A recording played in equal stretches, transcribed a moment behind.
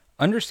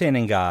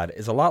Understanding God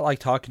is a lot like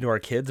talking to our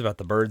kids about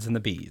the birds and the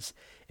bees.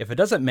 If it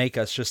doesn't make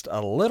us just a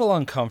little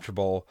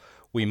uncomfortable,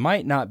 we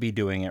might not be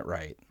doing it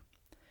right.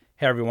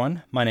 Hey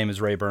everyone, my name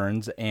is Ray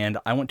Burns, and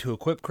I want to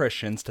equip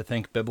Christians to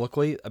think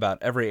biblically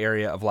about every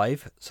area of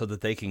life so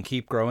that they can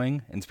keep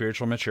growing in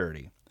spiritual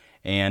maturity.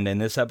 And in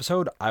this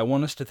episode, I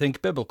want us to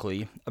think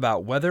biblically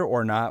about whether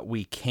or not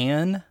we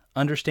can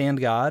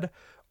understand God,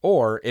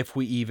 or if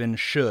we even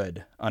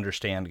should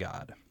understand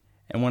God.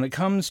 And when it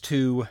comes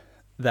to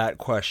that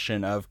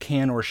question of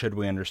can or should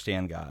we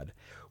understand God,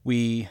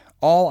 we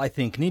all, I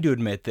think, need to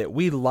admit that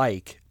we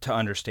like to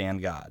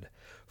understand God.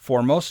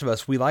 For most of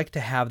us, we like to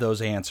have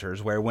those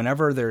answers where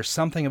whenever there's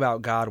something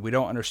about God we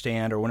don't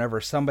understand, or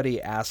whenever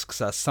somebody asks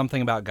us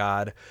something about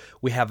God,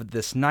 we have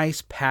this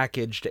nice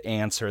packaged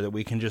answer that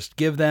we can just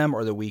give them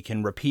or that we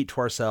can repeat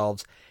to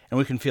ourselves, and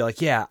we can feel like,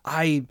 yeah,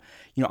 I'm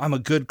a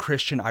good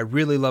Christian. I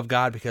really love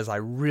God because I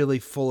really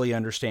fully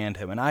understand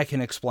Him, and I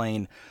can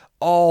explain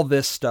all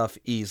this stuff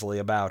easily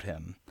about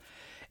Him.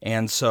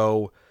 And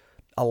so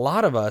a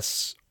lot of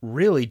us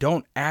really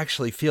don't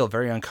actually feel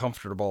very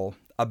uncomfortable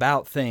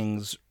about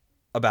things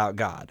about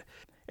God.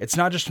 It's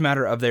not just a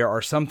matter of there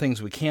are some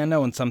things we can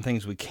know and some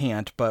things we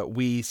can't, but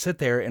we sit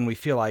there and we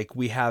feel like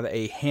we have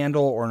a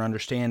handle or an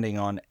understanding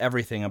on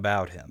everything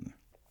about Him.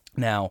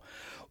 Now,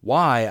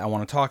 why I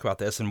want to talk about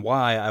this and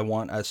why I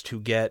want us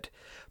to get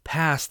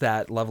past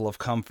that level of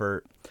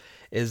comfort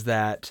is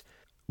that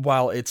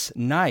while it's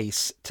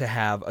nice to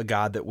have a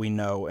God that we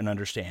know and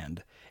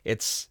understand,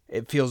 it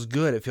feels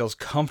good, it feels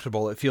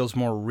comfortable, it feels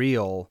more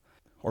real,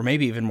 or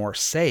maybe even more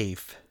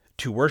safe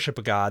to worship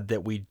a God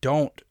that we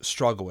don't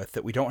struggle with,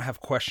 that we don't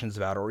have questions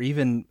about, or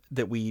even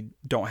that we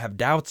don't have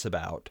doubts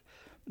about.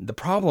 The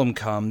problem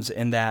comes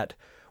in that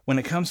when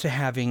it comes to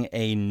having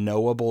a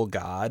knowable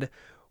God,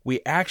 we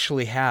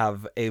actually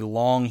have a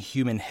long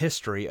human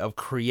history of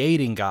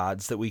creating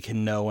gods that we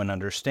can know and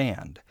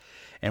understand.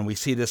 And we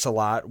see this a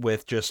lot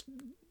with just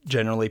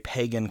generally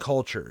pagan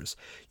cultures.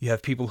 You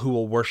have people who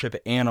will worship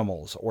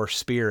animals or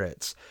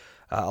spirits.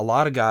 A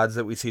lot of gods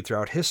that we see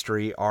throughout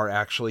history are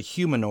actually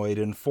humanoid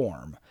in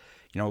form.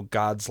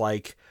 Gods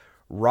like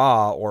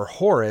Ra or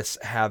Horus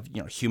have,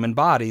 human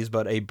bodies,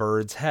 but a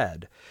bird's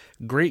head.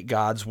 Greek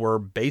gods were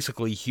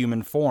basically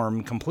human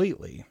form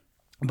completely.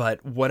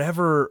 But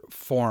whatever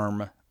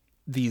form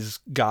these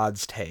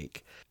gods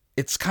take,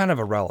 it's kind of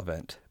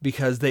irrelevant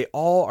because they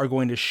all are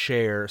going to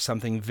share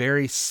something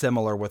very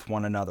similar with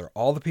one another.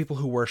 All the people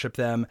who worship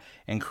them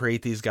and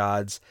create these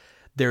gods,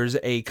 there's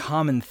a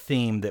common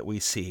theme that we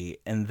see,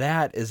 and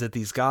that is that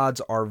these gods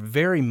are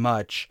very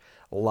much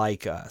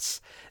like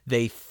us.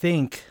 They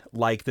think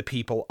like the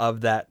people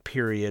of that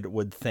period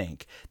would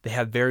think. They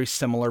have very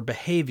similar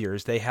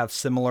behaviors. They have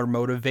similar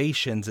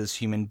motivations as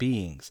human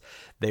beings.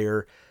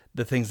 They're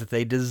the things that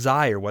they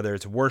desire, whether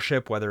it's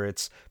worship, whether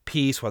it's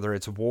peace, whether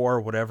it's war,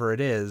 whatever it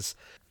is.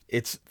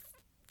 It's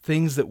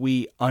things that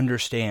we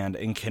understand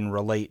and can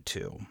relate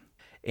to.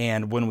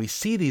 And when we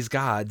see these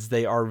gods,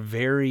 they are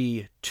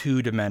very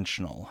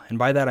two-dimensional. And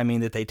by that I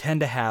mean that they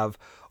tend to have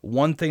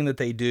one thing that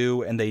they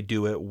do, and they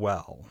do it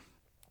well.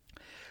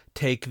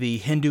 Take the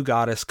Hindu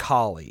goddess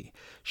Kali.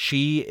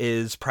 She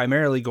is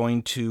primarily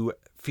going to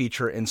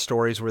feature in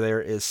stories where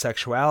there is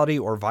sexuality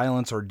or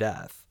violence or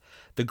death.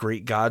 The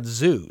Greek god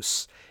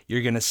Zeus,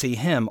 you're going to see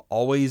him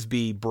always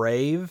be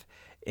brave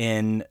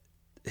in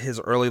his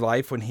early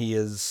life when he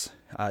is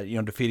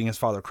defeating his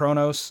father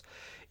Kronos.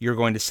 You're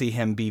going to see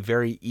him be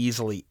very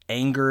easily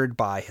angered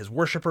by his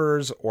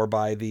worshipers or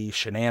by the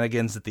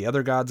shenanigans that the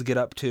other gods get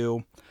up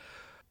to.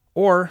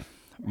 Or,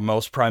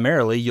 most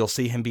primarily, you'll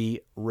see him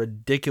be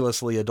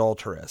ridiculously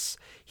adulterous.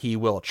 He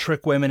will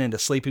trick women into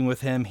sleeping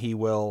with him. He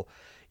will,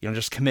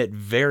 just commit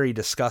very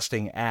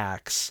disgusting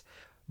acts.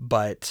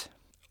 But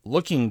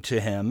looking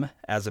to him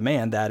as a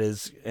man, that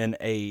is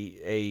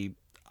a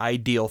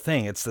ideal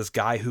thing. It's this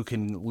guy who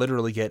can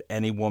literally get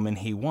any woman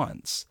he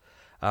wants.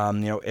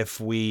 If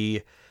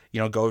we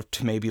go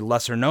to maybe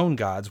lesser known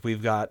gods,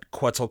 we've got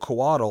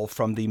Quetzalcoatl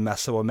from the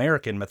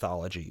Mesoamerican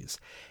mythologies.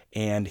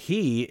 And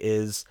he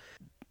is,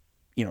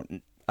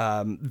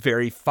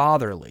 very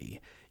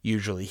fatherly.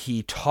 Usually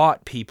he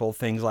taught people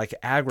things like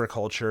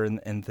agriculture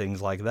and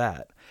things like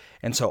that.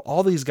 And so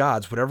all these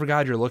gods, whatever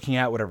god you're looking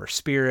at, whatever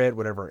spirit,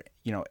 whatever,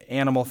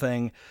 animal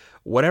thing,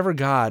 whatever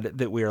god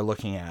that we are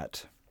looking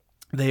at,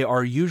 they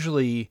are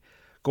usually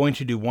going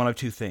to do one of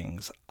two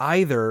things.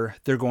 Either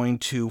they're going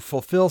to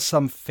fulfill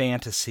some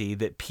fantasy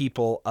that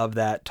people of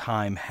that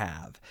time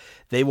have.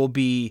 They will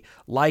be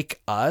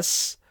like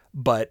us,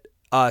 but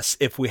us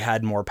if we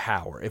had more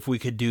power, if we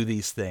could do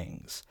these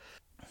things.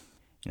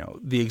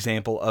 The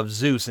example of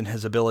Zeus and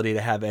his ability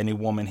to have any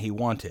woman he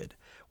wanted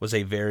was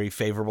a very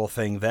favorable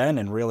thing then,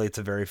 and really it's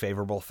a very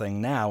favorable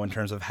thing now in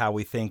terms of how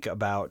we think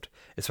about,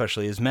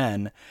 especially as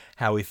men,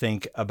 how we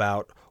think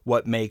about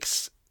what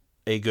makes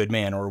a good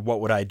man, or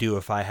what would I do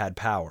if I had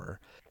power.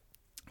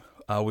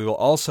 We will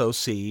also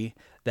see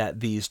that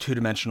these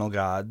two-dimensional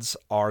gods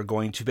are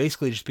going to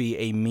basically just be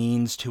a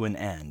means to an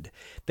end.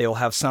 They will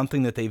have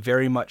something that they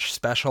very much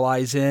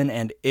specialize in,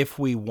 and if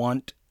we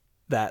want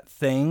that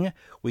thing,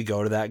 we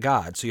go to that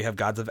god. So you have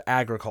gods of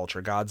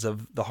agriculture, gods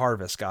of the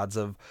harvest, gods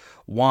of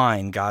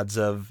wine, gods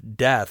of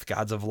death,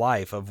 gods of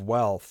life, of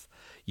wealth.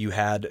 You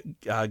had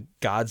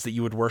gods that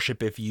you would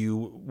worship if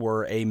you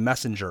were a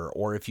messenger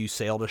or if you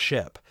sailed a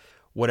ship.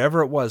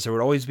 Whatever it was, there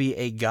would always be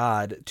a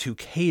god to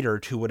cater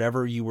to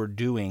whatever you were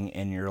doing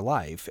in your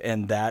life.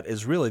 And that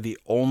is really the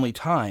only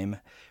time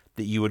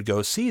that you would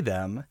go see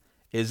them,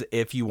 is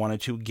if you wanted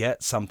to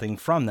get something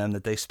from them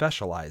that they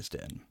specialized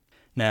in.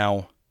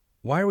 Now,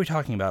 why are we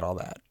talking about all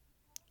that?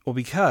 Well,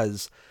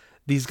 because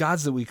these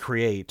gods that we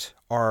create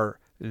are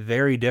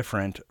very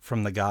different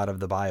from the God of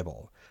the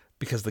Bible.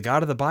 Because the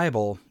God of the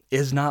Bible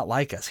is not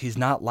like us. He's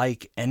not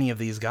like any of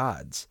these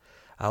gods.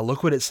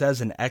 Look what it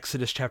says in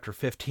Exodus chapter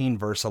 15,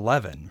 verse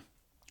 11.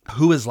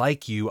 Who is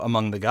like you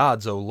among the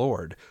gods, O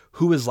Lord?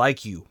 Who is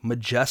like you,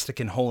 majestic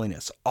in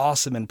holiness,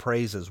 awesome in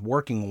praises,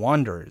 working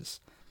wonders?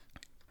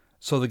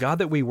 So the God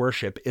that we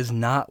worship is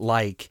not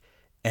like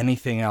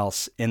anything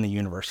else in the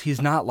universe.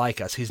 He's not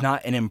like us. He's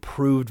not an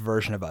improved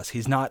version of us.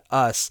 He's not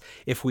us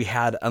if we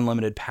had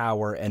unlimited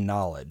power and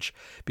knowledge,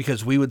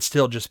 because we would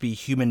still just be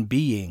human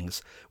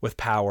beings with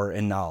power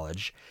and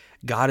knowledge.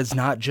 God is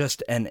not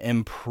just an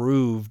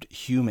improved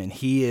human.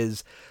 He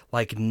is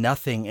like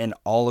nothing in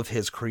all of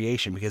his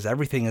creation, because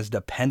everything is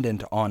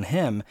dependent on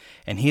him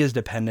and he is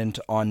dependent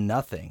on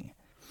nothing.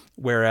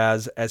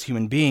 Whereas as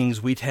human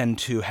beings, we tend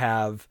to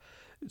have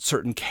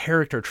certain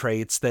character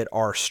traits that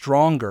are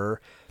stronger,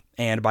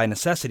 and by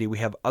necessity, we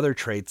have other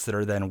traits that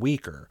are then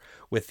weaker.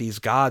 With these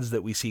gods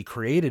that we see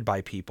created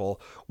by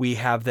people, we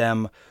have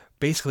them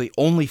basically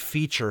only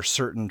feature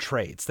certain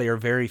traits. They are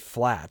very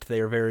flat. They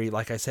are very,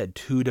 like I said,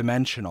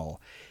 two-dimensional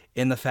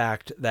in the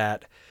fact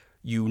that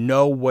you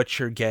know what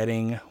you're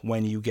getting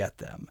when you get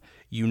them.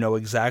 You know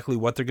exactly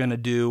what they're going to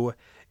do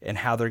and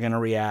how they're going to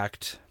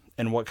react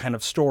and what kind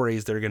of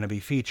stories they're going to be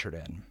featured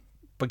in.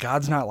 But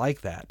God's not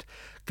like that.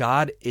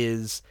 God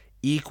is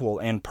equal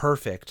and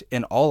perfect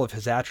in all of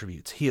his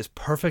attributes. He is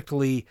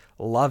perfectly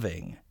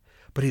loving,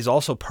 but he's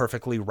also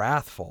perfectly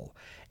wrathful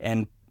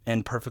and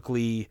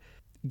perfectly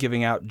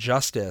giving out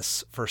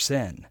justice for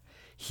sin.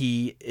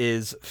 He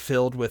is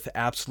filled with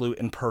absolute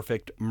and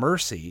perfect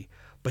mercy,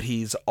 but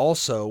he's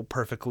also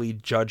perfectly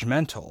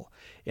judgmental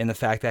in the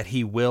fact that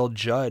he will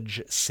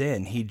judge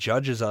sin. He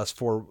judges us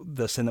for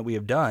the sin that we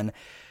have done,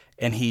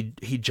 and he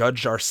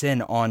judged our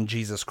sin on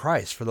Jesus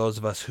Christ. For those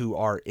of us who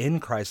are in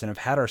Christ and have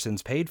had our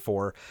sins paid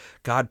for,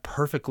 God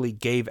perfectly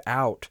gave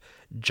out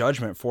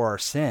judgment for our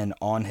sin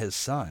on his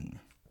Son.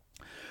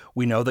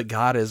 We know that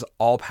God is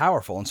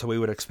all-powerful, and so we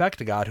would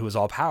expect a God who is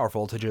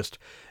all-powerful to just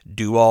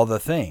do all the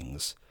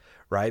things,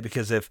 right?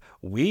 Because if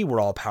we were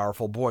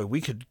all-powerful, boy,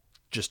 we could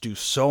just do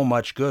so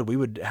much good. We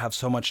would have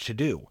so much to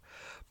do.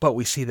 But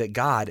we see that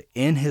God,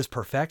 in his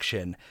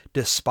perfection,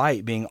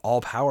 despite being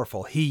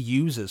all-powerful, he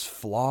uses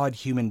flawed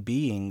human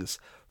beings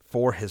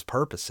for his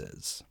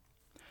purposes.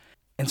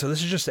 And so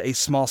this is just a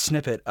small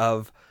snippet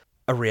of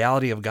a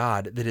reality of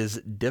God that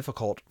is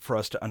difficult for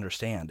us to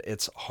understand.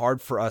 It's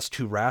hard for us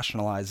to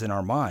rationalize in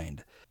our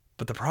mind.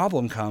 But the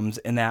problem comes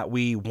in that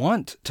we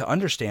want to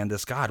understand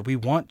this God. We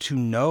want to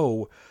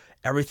know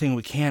everything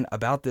we can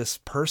about this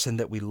person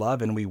that we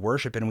love and we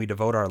worship and we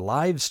devote our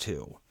lives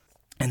to.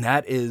 And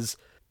that is,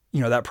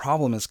 that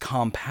problem is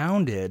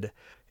compounded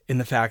in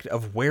the fact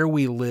of where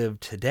we live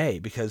today.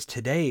 Because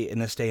today, in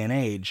this day and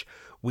age,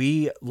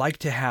 we like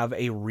to have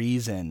a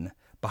reason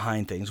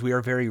behind things. We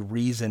are very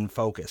reason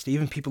focused.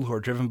 Even people who are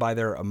driven by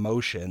their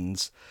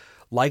emotions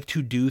like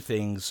to do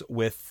things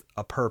with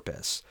a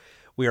purpose.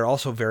 We are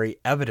also very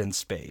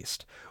evidence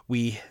based.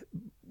 We,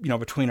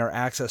 between our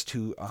access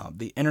to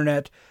the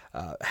internet,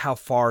 how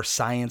far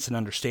science and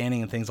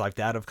understanding and things like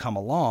that have come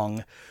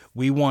along,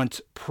 we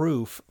want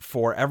proof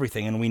for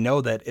everything. And we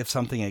know that if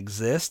something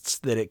exists,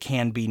 that it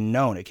can be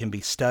known, it can be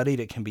studied,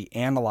 it can be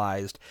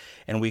analyzed,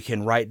 and we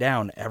can write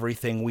down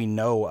everything we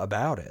know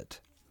about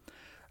it.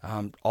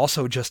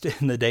 Also, just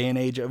in the day and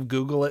age of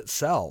Google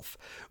itself,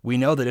 we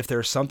know that if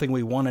there's something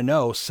we want to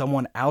know,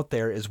 someone out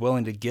there is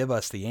willing to give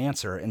us the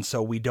answer. And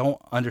so we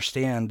don't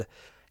understand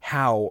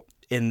how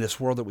in this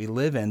world that we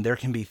live in, there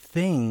can be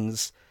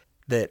things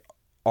that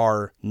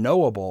are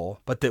knowable,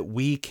 but that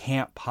we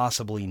can't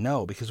possibly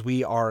know, because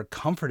we are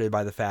comforted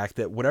by the fact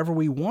that whatever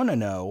we want to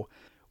know,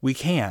 we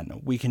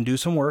can. We can do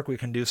some work, we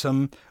can do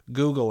some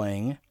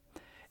Googling,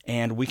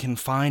 and we can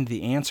find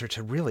the answer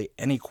to really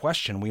any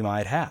question we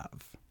might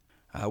have.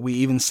 We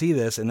even see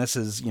this, and this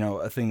is,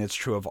 a thing that's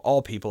true of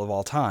all people of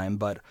all time,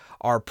 but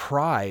our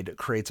pride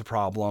creates a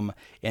problem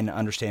in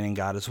understanding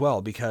God as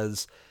well,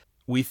 because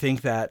we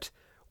think that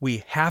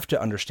we have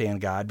to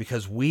understand God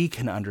because we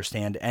can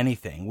understand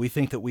anything. We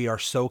think that we are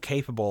so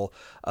capable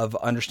of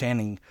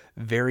understanding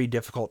very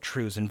difficult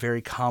truths and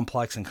very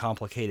complex and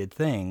complicated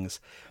things.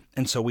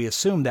 And so we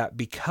assume that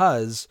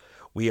because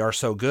we are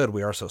so good,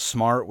 we are so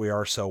smart, we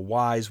are so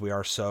wise, we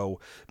are so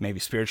maybe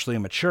spiritually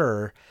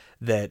mature,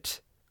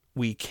 that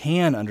we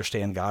can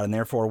understand God, and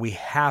therefore we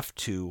have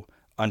to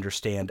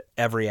understand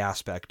every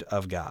aspect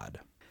of God.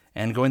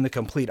 And going the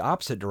complete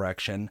opposite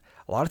direction,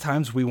 a lot of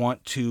times we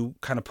want to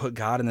kind of put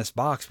God in this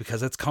box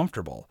because it's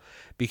comfortable,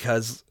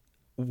 because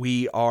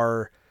we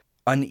are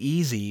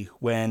uneasy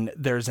when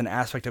there's an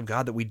aspect of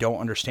God that we don't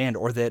understand,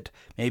 or that,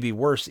 maybe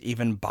worse,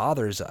 even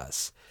bothers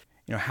us.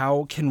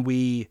 How can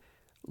we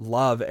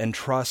love and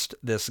trust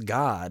this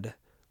God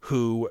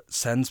who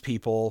sends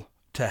people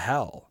to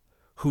hell,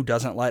 who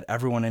doesn't let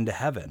everyone into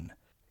heaven?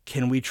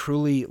 Can we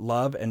truly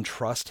love and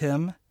trust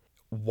him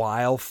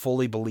while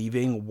fully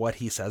believing what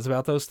he says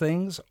about those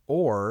things?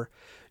 Or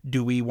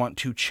do we want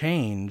to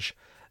change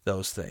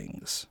those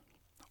things?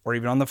 Or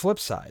even on the flip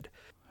side,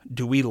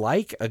 do we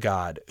like a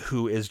God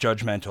who is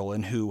judgmental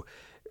and who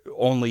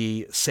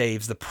only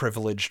saves the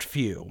privileged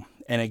few?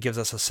 And it gives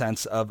us a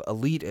sense of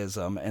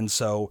elitism. And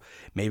so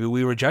maybe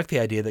we reject the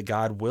idea that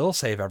God will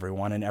save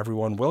everyone and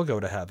everyone will go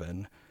to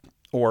heaven,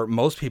 or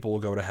most people will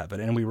go to heaven.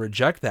 And we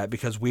reject that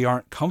because we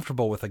aren't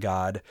comfortable with a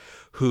God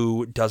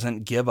who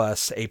doesn't give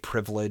us a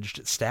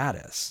privileged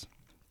status.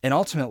 And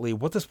ultimately,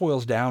 what this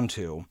boils down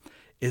to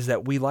is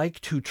that we like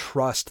to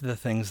trust the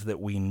things that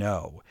we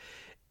know.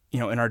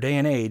 In our day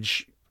and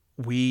age,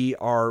 we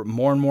are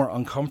more and more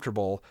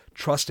uncomfortable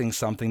trusting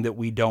something that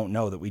we don't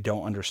know, that we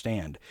don't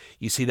understand.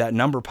 You see that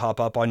number pop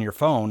up on your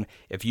phone.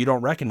 If you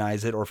don't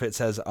recognize it, or if it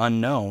says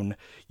unknown,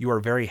 you are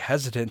very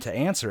hesitant to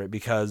answer it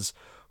because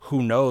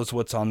who knows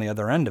what's on the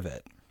other end of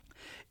it.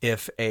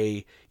 If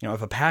a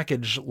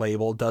package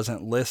label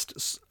doesn't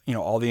list,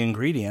 all the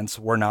ingredients,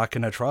 we're not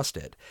going to trust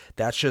it.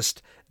 That's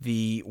just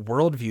the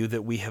worldview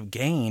that we have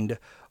gained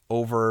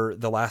over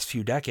the last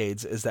few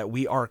decades, is that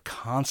we are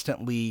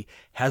constantly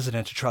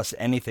hesitant to trust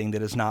anything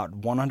that is not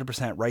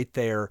 100% right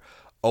there,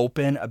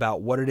 open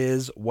about what it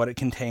is, what it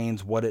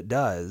contains, what it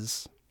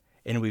does.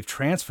 And we've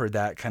transferred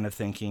that kind of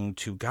thinking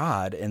to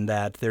God, in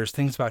that there's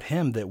things about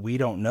him that we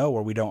don't know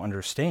or we don't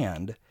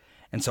understand.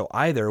 And so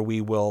either we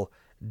will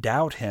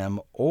doubt him,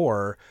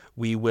 or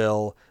we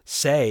will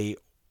say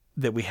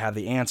that we have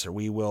the answer.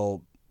 We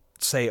will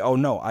say, oh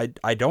no,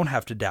 I don't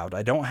have to doubt.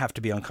 I don't have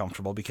to be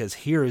uncomfortable, because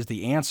here is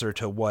the answer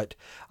to what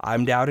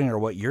I'm doubting or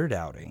what you're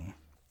doubting.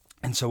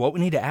 And so what we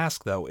need to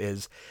ask, though,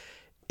 is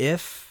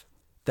if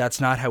that's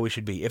not how we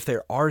should be, if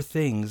there are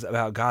things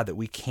about God that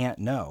we can't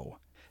know,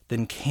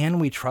 then can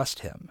we trust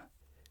him?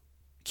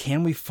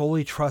 Can we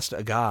fully trust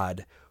a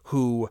God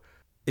who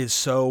is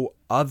so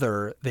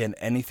other than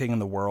anything in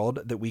the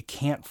world that we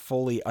can't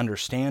fully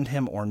understand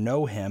him or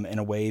know him in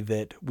a way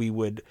that we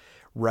would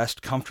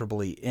rest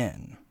comfortably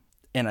in?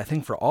 And I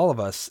think for all of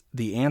us,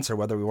 the answer,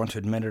 whether we want to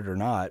admit it or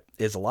not,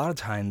 is a lot of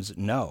times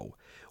no.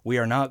 We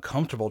are not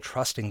comfortable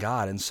trusting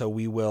God, and so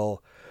we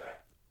will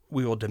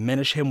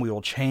diminish him, we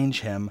will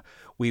change him,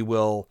 we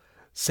will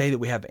say that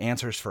we have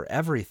answers for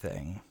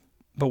everything.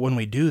 But when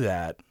we do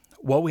that,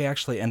 what we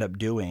actually end up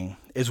doing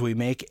is we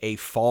make a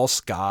false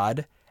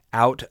God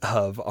out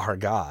of our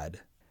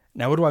God.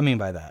 Now, what do I mean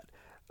by that?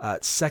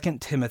 2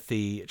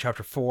 Timothy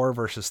chapter 4,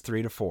 verses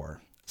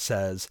 3-4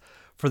 says,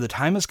 "For the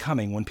time is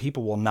coming when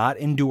people will not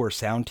endure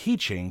sound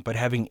teaching, but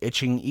having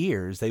itching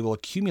ears, they will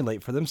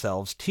accumulate for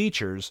themselves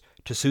teachers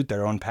to suit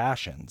their own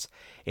passions,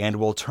 and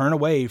will turn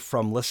away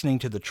from listening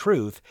to the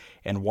truth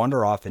and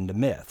wander off into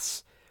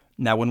myths."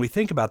 Now, when we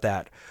think about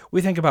that,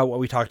 we think about what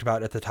we talked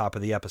about at the top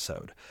of the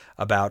episode,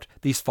 about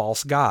these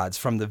false gods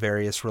from the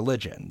various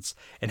religions,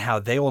 and how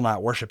they will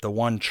not worship the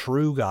one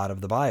true God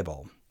of the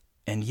Bible.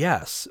 And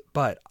yes,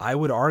 but I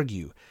would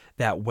argue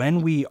that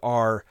when we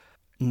are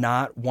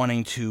not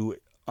wanting to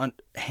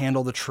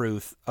handle the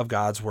truth of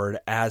God's word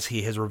as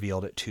he has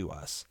revealed it to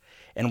us,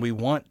 and we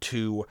want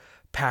to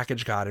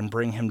package God and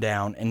bring him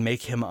down and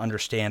make him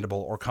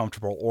understandable or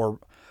comfortable, or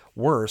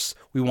worse,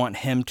 we want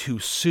him to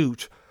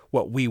suit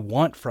what we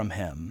want from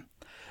him,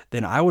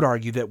 then I would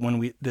argue that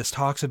when this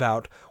talks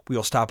about we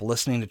will stop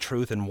listening to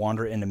truth and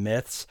wander into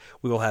myths,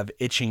 we will have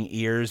itching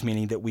ears,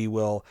 meaning that we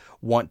will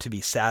want to be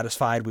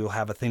satisfied, we will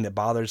have a thing that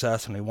bothers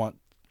us, and we want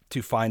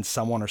to find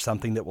someone or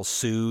something that will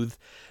soothe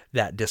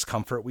that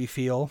discomfort we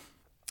feel,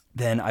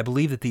 then I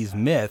believe that these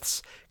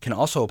myths can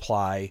also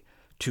apply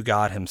to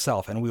God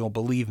himself, and we will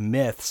believe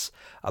myths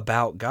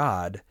about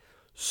God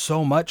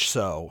so much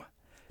so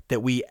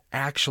that we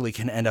actually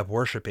can end up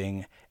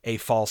worshiping a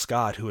false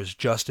god who is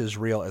just as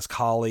real as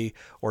Kali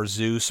or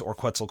Zeus or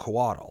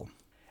Quetzalcoatl.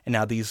 And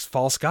now these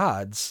false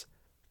gods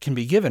can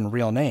be given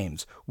real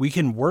names. We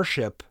can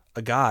worship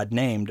a God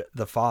named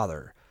the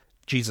Father,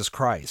 Jesus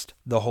Christ,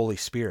 the Holy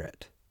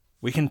Spirit.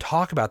 We can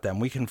talk about them.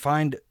 We can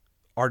find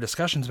our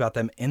discussions about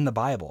them in the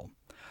Bible.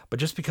 But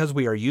just because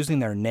we are using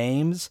their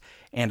names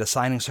and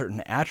assigning certain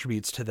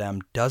attributes to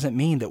them doesn't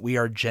mean that we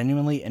are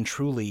genuinely and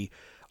truly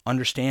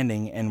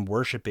understanding and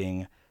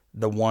worshiping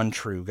the one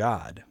true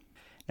God.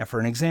 Now, for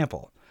an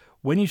example,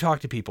 when you talk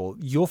to people,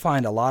 you'll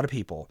find a lot of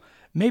people,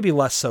 maybe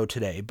less so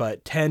today,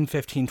 but 10,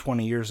 15,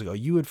 20 years ago,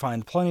 you would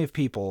find plenty of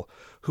people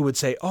who would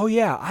say, oh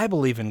yeah, I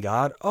believe in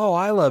God. Oh,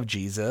 I love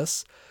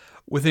Jesus.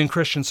 Within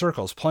Christian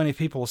circles, plenty of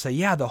people will say,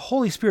 yeah, the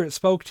Holy Spirit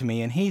spoke to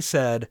me and he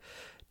said,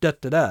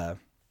 da-da-da.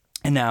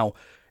 And now,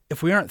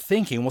 if we aren't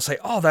thinking, we'll say,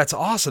 oh, that's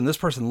awesome. This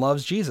person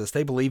loves Jesus.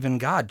 They believe in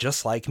God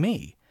just like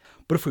me.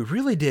 But if we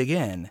really dig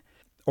in,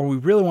 or we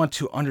really want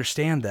to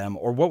understand them,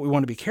 or what we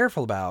want to be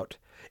careful about,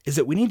 is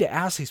that we need to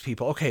ask these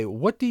people, okay,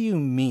 what do you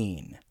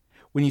mean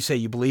when you say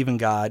you believe in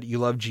God, you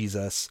love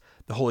Jesus,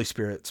 the Holy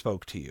Spirit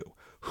spoke to you?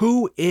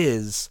 Who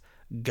is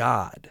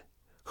God?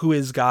 Who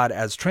is God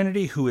as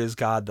Trinity? Who is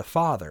God the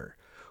Father?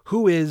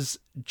 Who is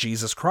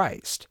Jesus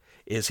Christ?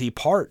 Is he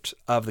part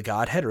of the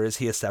Godhead, or is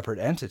he a separate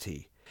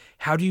entity?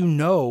 How do you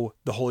know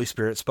the Holy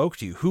Spirit spoke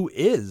to you? Who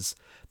is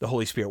the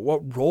Holy Spirit?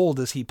 What role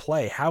does he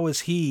play? How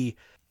is he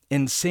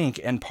in sync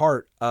and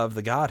part of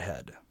the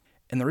Godhead?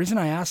 And the reason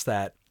I ask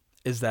that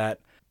is that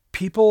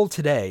people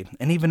today,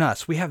 and even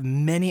us, we have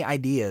many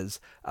ideas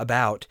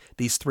about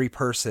these three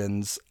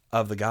persons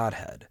of the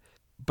Godhead.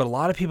 But a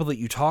lot of people that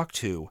you talk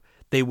to,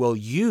 they will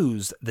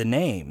use the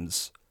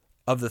names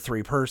of the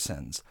three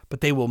persons,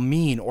 but they will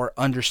mean or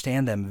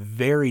understand them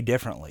very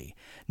differently.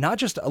 Not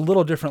just a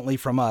little differently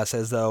from us,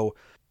 as though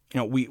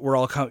we're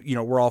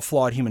all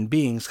flawed human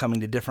beings coming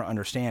to different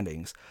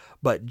understandings,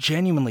 but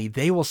genuinely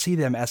they will see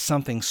them as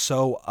something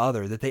so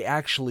other that they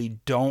actually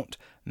don't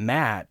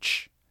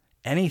match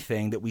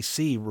anything that we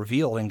see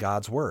revealed in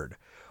God's word.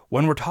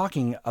 When we're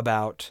talking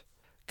about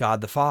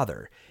God the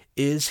Father,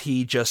 is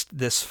he just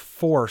this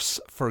force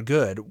for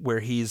good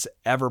where he's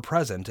ever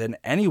present and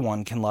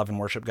anyone can love and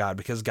worship God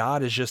because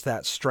God is just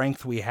that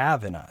strength we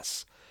have in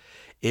us?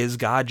 Is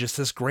God just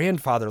this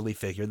grandfatherly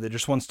figure that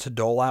just wants to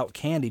dole out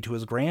candy to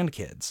his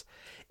grandkids?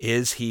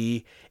 Is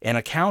he an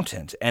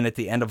accountant, and at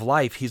the end of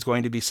life, he's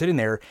going to be sitting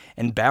there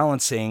and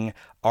balancing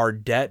our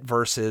debt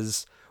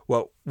versus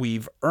what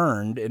we've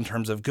earned in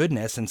terms of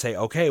goodness and say,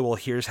 okay, well,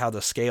 here's how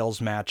the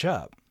scales match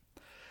up?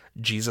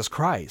 Jesus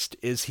Christ,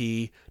 is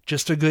he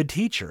just a good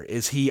teacher?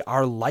 Is he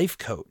our life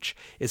coach?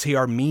 Is he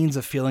our means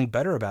of feeling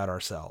better about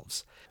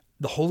ourselves?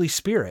 The Holy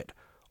Spirit,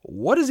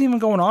 what is even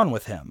going on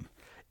with him?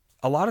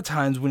 A lot of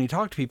times when you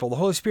talk to people, the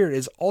Holy Spirit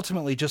is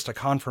ultimately just a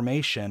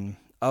confirmation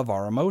of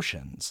our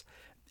emotions.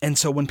 And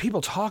so when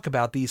people talk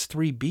about these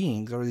three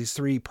beings or these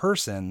three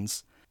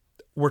persons,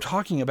 we're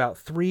talking about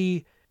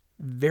three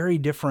very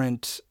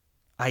different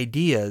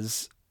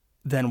ideas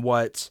than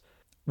what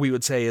we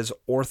would say is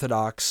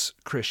Orthodox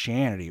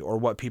Christianity, or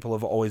what people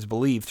have always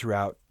believed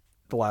throughout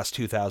the last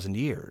 2,000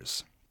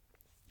 years.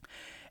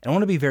 And I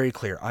want to be very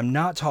clear. I'm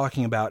not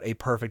talking about a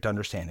perfect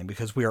understanding,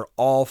 because we are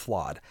all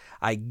flawed.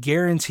 I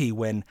guarantee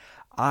when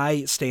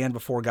I stand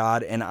before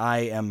God and I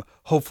am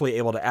hopefully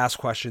able to ask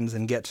questions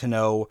and get to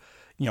know,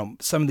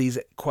 some of these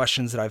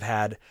questions that I've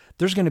had,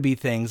 there's going to be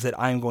things that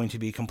I'm going to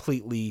be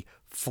completely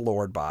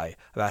floored by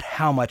about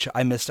how much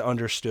I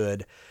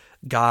misunderstood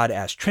God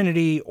as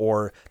Trinity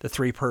or the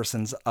three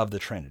persons of the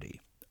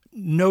Trinity.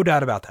 No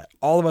doubt about that.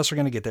 All of us are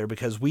going to get there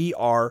because we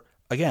are,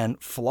 again,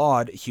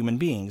 flawed human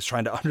beings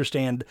trying to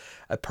understand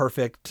a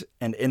perfect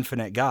and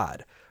infinite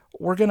God.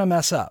 We're going to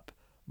mess up.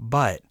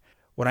 But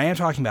what I am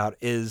talking about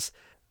is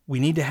we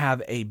need to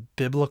have a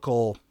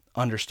biblical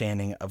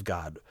understanding of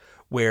God,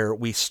 where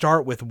we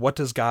start with what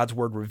does God's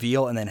word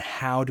reveal, and then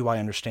how do I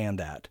understand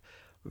that,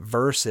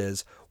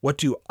 versus what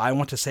do I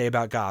want to say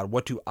about God?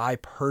 What do I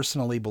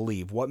personally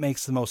believe? What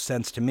makes the most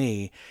sense to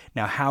me?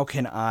 Now, how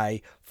can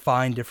I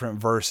find different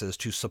verses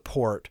to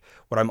support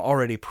what I'm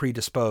already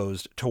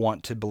predisposed to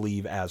want to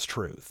believe as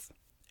truth?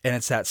 And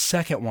it's that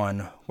second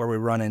one where we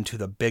run into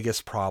the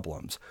biggest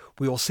problems.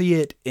 We will see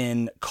it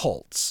in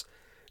cults,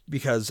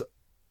 because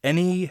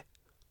any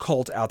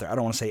cult out there, I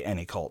don't want to say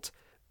any cult,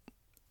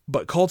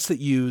 but cults that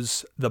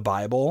use the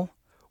Bible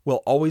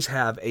will always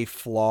have a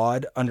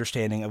flawed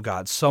understanding of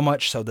God, so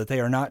much so that they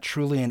are not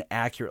truly and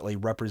accurately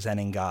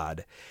representing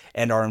God,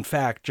 and are in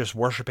fact just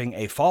worshiping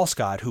a false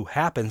God who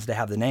happens to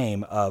have the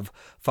name of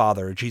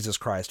Father, Jesus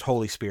Christ,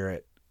 Holy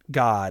Spirit,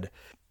 God.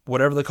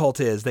 Whatever the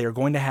cult is, they are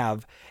going to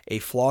have a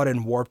flawed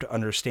and warped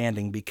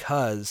understanding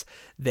because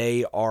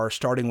they are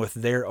starting with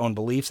their own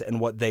beliefs and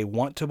what they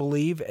want to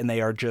believe, and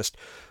they are just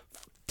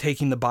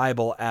taking the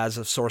Bible as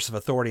a source of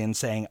authority and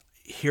saying,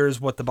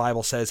 here's what the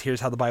Bible says,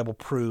 here's how the Bible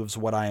proves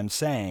what I am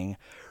saying,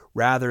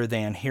 rather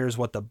than here's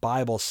what the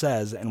Bible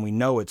says and we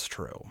know it's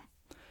true.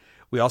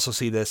 We also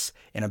see this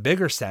in a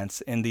bigger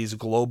sense in these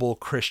global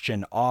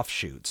Christian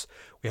offshoots.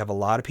 We have a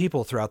lot of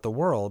people throughout the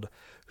world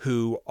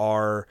who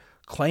are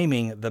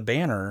claiming the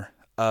banner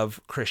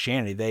of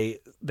Christianity.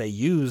 They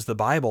use the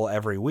Bible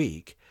every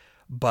week,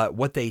 but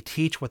what they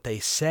teach, what they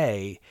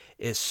say,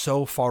 is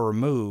so far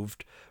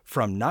removed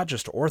from not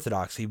just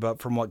orthodoxy, but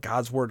from what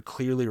God's word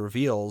clearly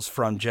reveals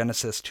from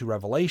Genesis to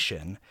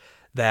Revelation,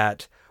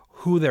 that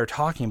who they're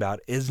talking about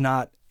is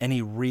not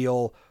any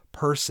real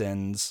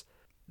persons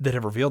that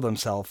have revealed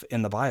themselves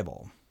in the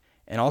Bible.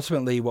 And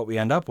ultimately what we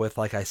end up with,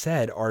 like I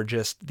said, are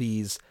just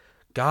these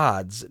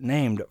gods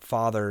named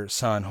Father,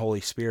 Son,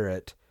 Holy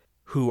Spirit,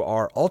 who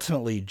are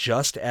ultimately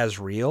just as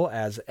real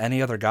as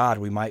any other god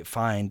we might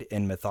find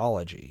in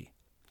mythology.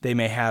 They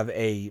may have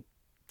a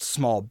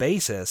small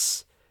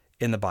basis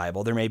in the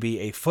Bible. There may be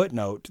a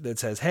footnote that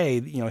says, hey,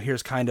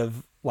 here's kind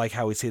of like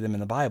how we see them in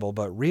the Bible,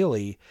 but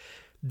really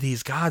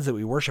these gods that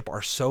we worship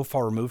are so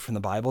far removed from the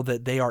Bible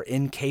that they are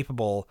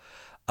incapable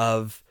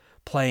of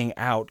playing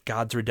out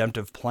God's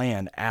redemptive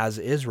plan as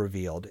is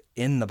revealed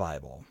in the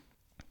Bible.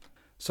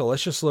 So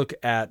let's just look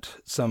at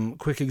some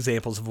quick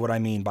examples of what I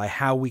mean by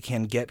how we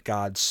can get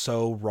God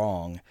so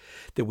wrong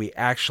that we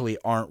actually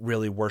aren't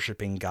really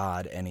worshiping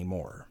God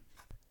anymore.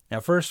 Now,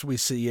 first, we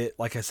see it,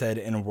 like I said,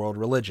 in world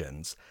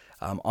religions.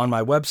 On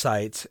my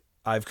website,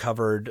 I've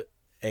covered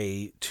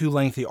two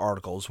lengthy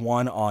articles,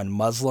 one on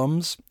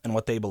Muslims and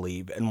what they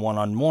believe, and one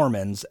on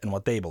Mormons and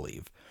what they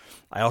believe.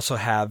 I also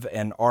have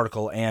an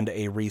article and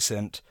a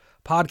recent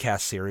podcast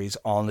series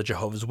on the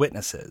Jehovah's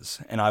Witnesses,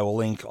 and I will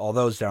link all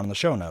those down in the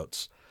show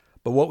notes.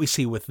 But what we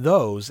see with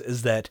those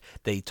is that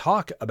they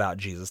talk about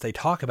Jesus, they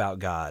talk about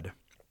God,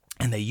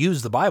 and they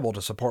use the Bible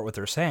to support what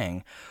they're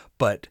saying,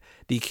 but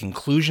the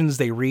conclusions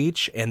they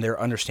reach and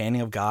their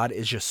understanding of God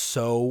is just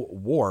so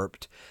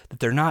warped that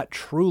they're not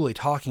truly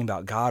talking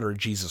about God or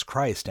Jesus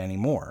Christ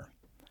anymore.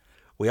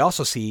 We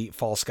also see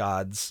false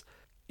gods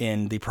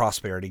in the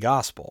prosperity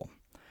gospel.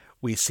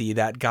 We see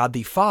that God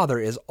the Father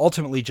is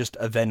ultimately just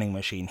a vending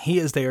machine. He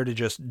is there to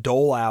just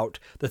dole out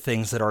the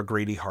things that our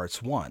greedy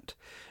hearts want.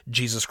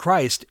 Jesus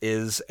Christ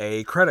is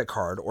a credit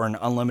card or an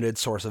unlimited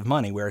source of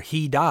money where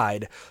he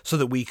died so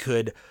that we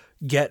could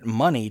get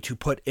money to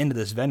put into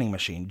this vending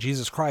machine.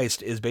 Jesus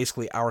Christ is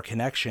basically our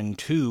connection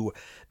to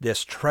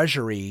this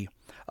treasury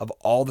of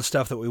all the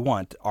stuff that we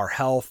want, our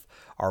health,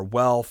 our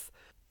wealth,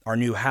 our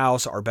new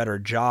house, our better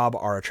job,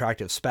 our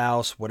attractive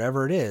spouse,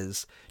 whatever it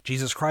is.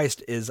 Jesus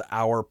Christ is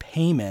our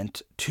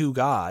payment to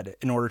God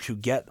in order to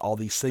get all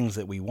these things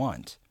that we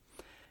want.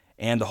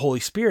 And the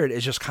Holy Spirit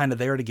is just kind of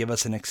there to give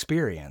us an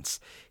experience.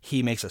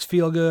 He makes us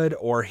feel good,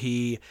 or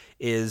he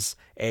is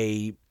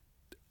a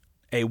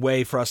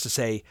way for us to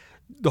say,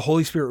 the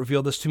Holy Spirit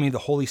revealed this to me, the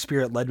Holy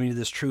Spirit led me to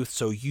this truth,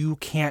 so you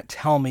can't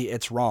tell me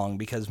it's wrong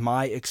because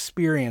my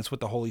experience with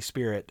the Holy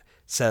Spirit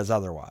says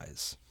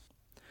otherwise.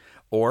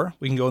 Or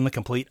we can go in the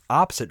complete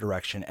opposite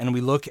direction and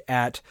we look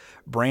at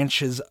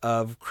branches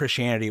of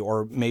Christianity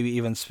or maybe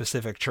even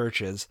specific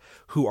churches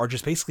who are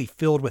just basically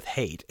filled with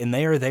hate, and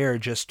they are there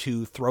just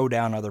to throw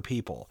down other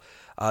people.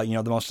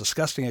 The most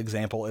disgusting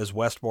example is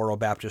Westboro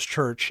Baptist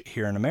Church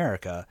here in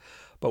America,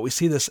 but we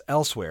see this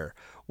elsewhere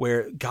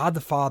where God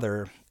the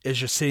Father is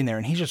just sitting there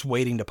and he's just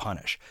waiting to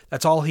punish.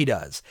 That's all he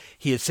does.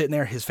 He is sitting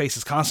there, his face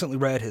is constantly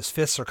red, his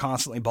fists are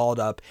constantly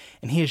balled up,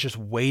 and he is just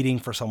waiting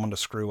for someone to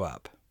screw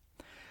up.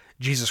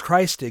 Jesus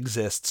Christ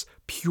exists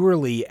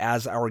purely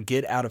as our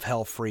get out of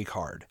hell free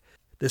card.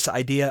 This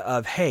idea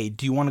of, hey,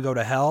 do you want to go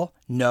to hell?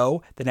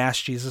 No, then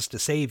ask Jesus to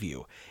save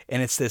you.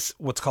 And it's this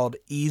what's called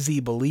easy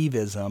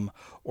believism,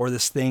 or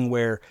this thing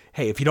where,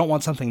 hey, if you don't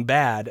want something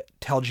bad,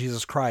 tell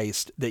Jesus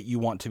Christ that you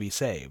want to be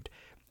saved.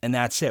 And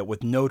that's it,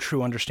 with no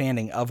true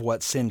understanding of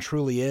what sin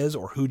truly is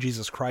or who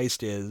Jesus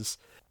Christ is.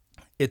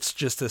 It's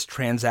just this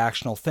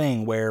transactional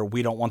thing where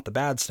we don't want the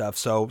bad stuff.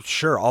 So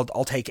sure, I'll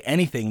take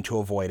anything to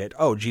avoid it.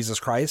 Oh, Jesus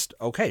Christ?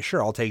 Okay,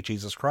 sure, I'll take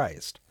Jesus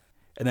Christ.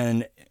 And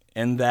then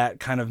in that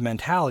kind of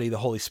mentality, the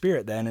Holy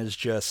Spirit then is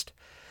just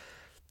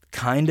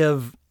kind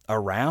of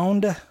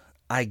around,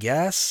 I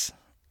guess.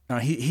 No,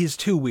 he's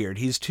too weird.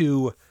 He's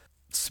too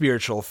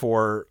spiritual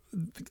for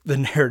the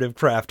narrative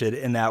crafted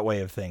in that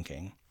way of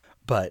thinking.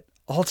 But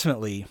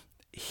ultimately,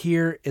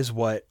 here is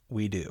what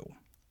we do.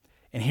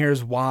 And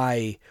here's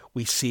why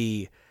we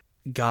see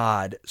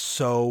God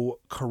so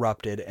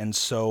corrupted and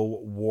so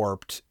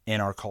warped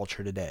in our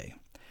culture today.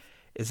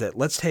 Is that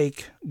let's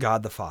take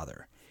God the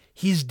Father.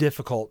 He's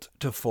difficult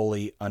to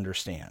fully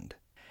understand.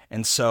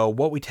 And so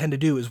what we tend to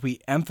do is we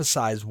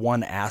emphasize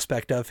one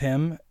aspect of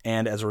him,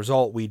 and as a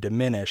result, we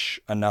diminish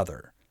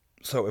another.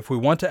 So if we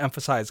want to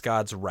emphasize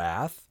God's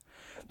wrath,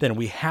 then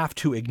we have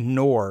to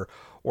ignore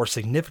or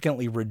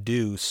significantly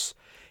reduce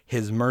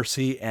his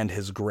mercy and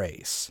his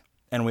grace.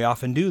 And we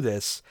often do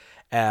this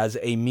as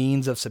a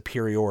means of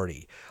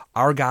superiority.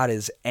 Our God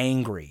is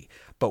angry,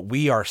 but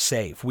we are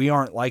safe. We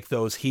aren't like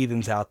those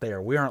heathens out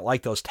there. We aren't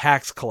like those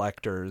tax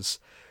collectors.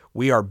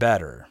 We are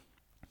better.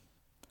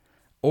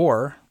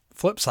 Or,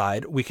 flip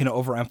side, we can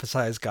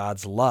overemphasize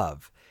God's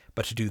love.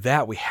 But to do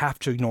that, we have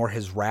to ignore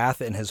his wrath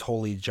and his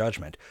holy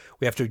judgment.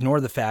 We have to ignore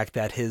the fact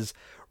that his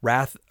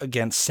wrath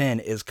against sin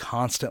is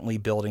constantly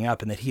building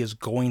up and that he is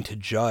going to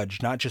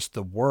judge not just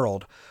the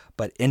world,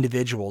 but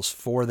individuals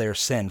for their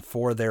sin,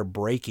 for their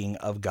breaking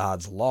of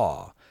God's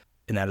law.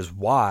 And that is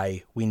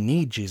why we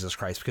need Jesus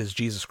Christ, because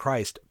Jesus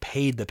Christ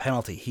paid the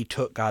penalty. He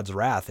took God's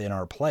wrath in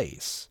our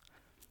place.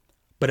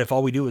 But if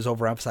all we do is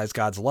overemphasize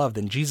God's love,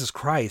 then Jesus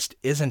Christ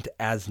isn't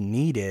as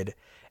needed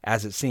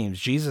as it seems.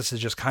 Jesus is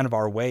just kind of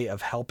our way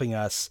of helping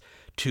us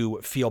to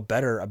feel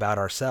better about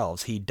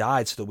ourselves. He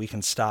died so that we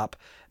can stop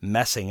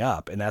messing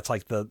up. And that's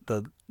like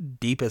the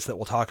deepest that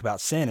we'll talk about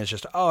sin is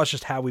just, it's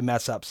just how we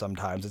mess up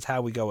sometimes. It's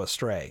how we go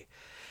astray.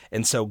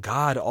 And so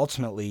God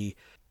ultimately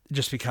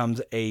just becomes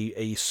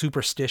a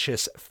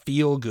superstitious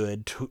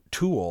feel-good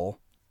tool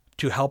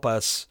to help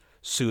us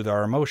soothe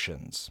our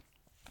emotions.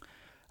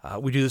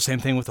 We do the same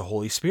thing with the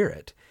Holy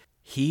Spirit.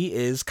 He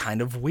is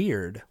kind of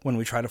weird when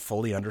we try to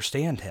fully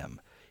understand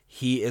him.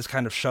 He is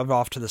kind of shoved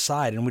off to the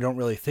side, and we don't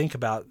really think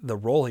about the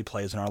role he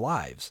plays in our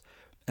lives.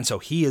 And so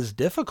he is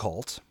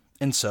difficult,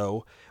 and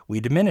so we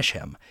diminish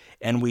him.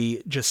 And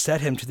we just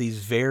set him to these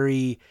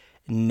very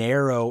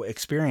narrow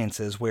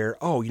experiences where,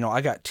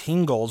 I got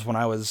tingles when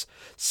I was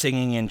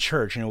singing in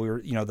church. We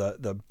were,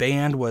 the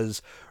band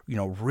was,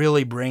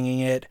 really bringing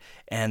it,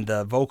 and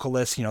the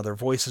vocalists, their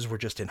voices were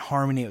just in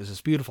harmony. It was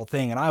this beautiful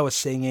thing. And I was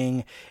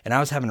singing, and I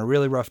was having a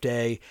really rough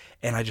day,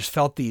 and I just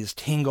felt these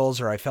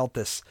tingles, or I felt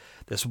this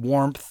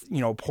warmth,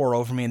 pour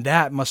over me. And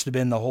that must have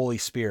been the Holy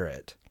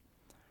Spirit.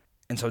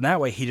 And so in that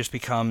way, he just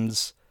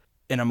becomes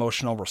an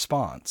emotional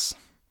response.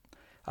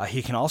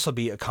 He can also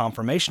be a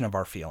confirmation of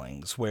our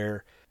feelings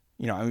where,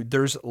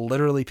 there's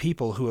literally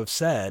people who have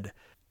said,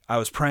 I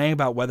was praying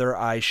about whether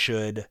I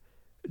should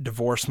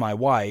divorce my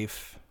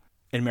wife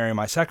and marry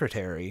my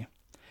secretary,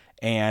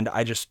 and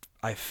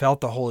I felt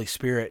the Holy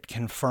Spirit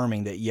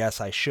confirming that, yes,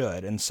 I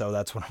should, and so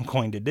that's what I'm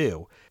going to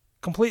do.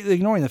 Completely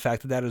ignoring the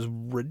fact that that is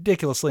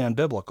ridiculously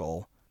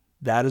unbiblical.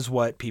 That is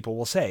what people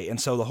will say.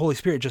 And so the Holy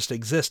Spirit just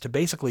exists to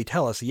basically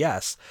tell us,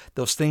 yes,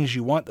 those things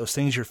you want, those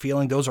things you're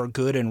feeling, those are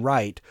good and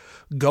right.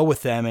 Go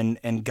with them,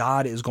 and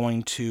God is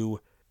going to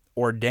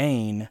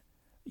ordain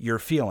your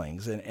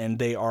feelings, and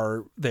they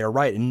are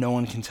right, and no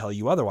one can tell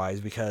you otherwise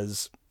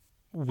because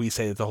we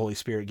say that the Holy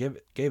Spirit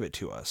gave it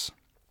to us.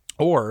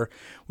 Or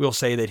we'll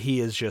say that he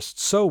is just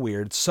so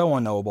weird, so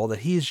unknowable, that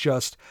he's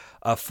just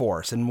a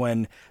force. And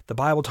when the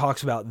Bible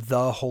talks about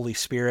the Holy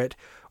Spirit,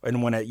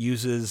 and when it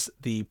uses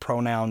the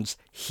pronouns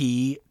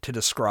he to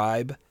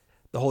describe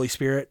the Holy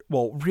Spirit,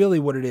 well, really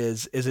what it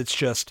is it's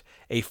just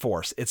a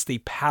force. It's the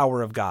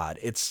power of God.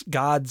 It's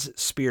God's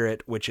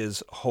Spirit, which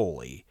is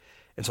holy.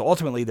 And so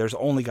ultimately, there's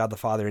only God the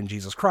Father and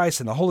Jesus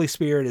Christ, and the Holy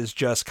Spirit is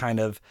just kind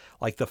of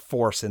like the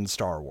Force in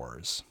Star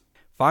Wars.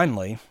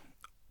 Finally,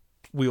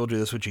 we will do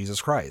this with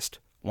Jesus Christ.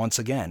 Once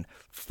again,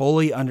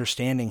 fully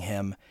understanding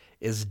him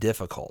is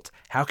difficult.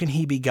 How can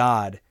he be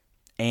God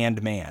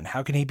and man?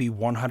 How can he be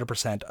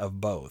 100% of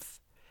both?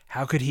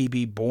 How could he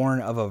be born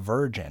of a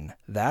virgin?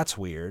 That's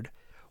weird.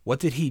 What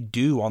did he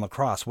do on the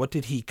cross? What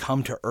did he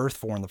come to earth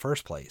for in the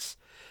first place?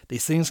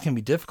 These things can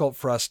be difficult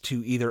for us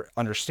to either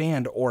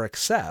understand or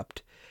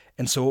accept.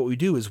 And so what we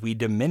do is we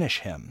diminish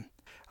him.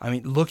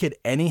 Look at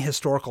any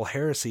historical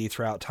heresy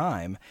throughout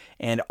time,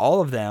 and all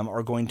of them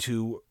are going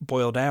to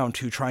boil down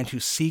to trying to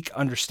seek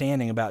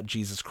understanding about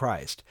Jesus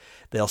Christ.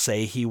 They'll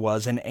say he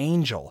was an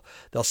angel.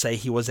 They'll say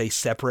he was a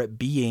separate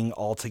being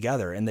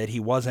altogether, and that he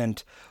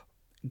wasn't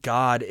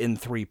God in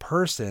three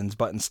persons,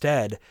 but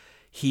instead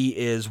he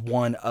is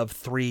one of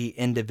three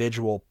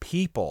individual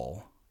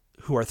people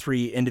who are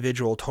three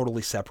individual,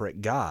 totally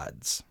separate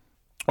gods.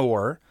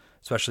 Or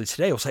especially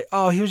today, we'll say,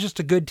 oh, he was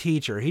just a good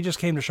teacher. He just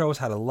came to show us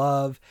how to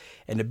love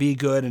and to be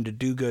good and to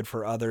do good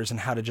for others and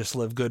how to just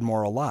live good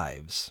moral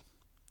lives.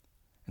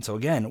 And so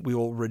again, we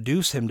will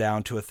reduce him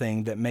down to a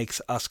thing that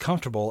makes us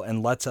comfortable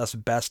and lets us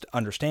best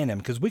understand him,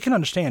 because we can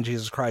understand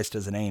Jesus Christ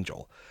as an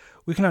angel.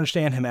 We can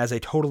understand him as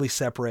a totally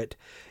separate,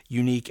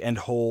 unique, and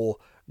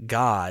whole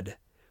God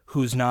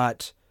who's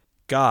not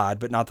God,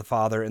 but not the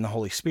Father and the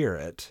Holy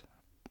Spirit.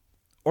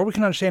 Or we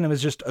can understand him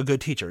as just a good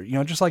teacher,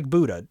 just like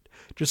Buddha,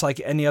 just like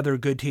any other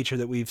good teacher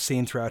that we've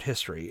seen throughout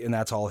history, and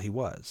that's all he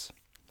was.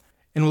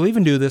 And we'll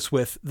even do this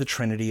with the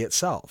Trinity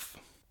itself.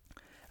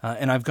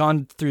 And I've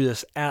gone through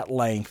this at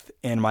length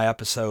in my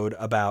episode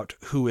about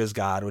who is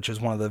God, which is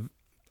one of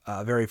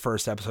the very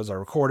first episodes I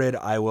recorded.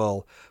 I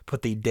will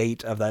put the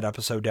date of that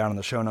episode down in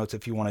the show notes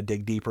if you want to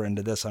dig deeper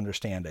into this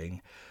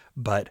understanding.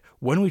 But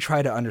when we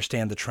try to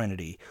understand the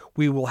Trinity,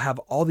 we will have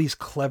all these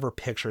clever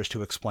pictures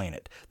to explain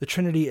it. The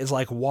Trinity is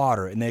like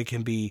water, and they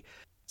can be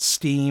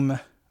steam,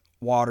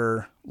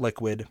 water,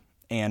 liquid,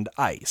 and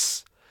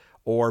ice.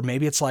 Or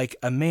maybe it's like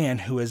a man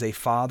who is a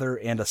father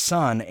and a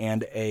son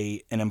and an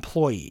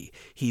employee.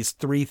 He's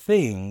three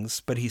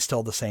things, but he's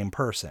still the same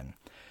person.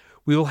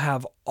 We will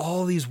have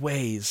all these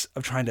ways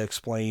of trying to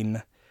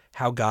explain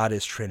how God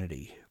is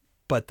Trinity.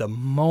 But the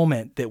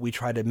moment that we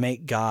try to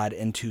make God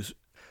into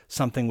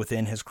something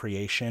within his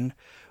creation,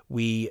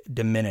 we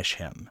diminish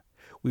him.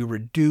 We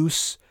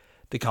reduce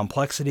the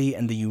complexity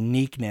and the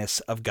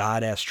uniqueness of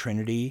God as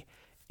Trinity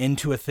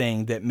into a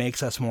thing that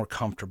makes us more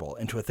comfortable,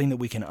 into a thing that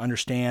we can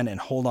understand and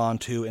hold on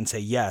to and say,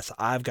 yes,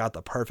 I've got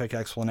the perfect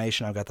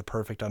explanation, I've got the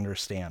perfect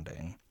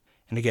understanding.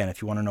 And again,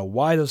 if you want to know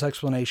why those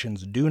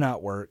explanations do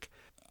not work,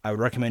 I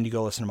would recommend you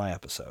go listen to my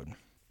episode.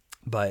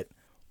 But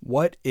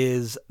what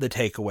is the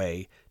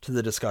takeaway to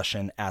the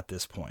discussion at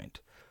this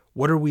point?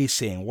 What are we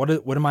seeing? What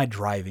am I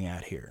driving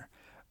at here?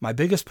 My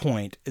biggest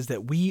point is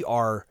that we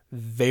are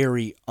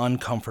very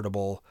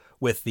uncomfortable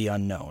with the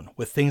unknown,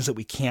 with things that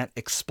we can't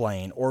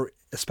explain, or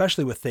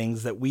especially with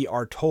things that we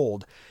are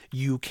told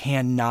you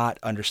cannot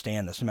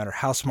understand this. No matter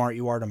how smart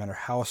you are, no matter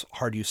how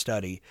hard you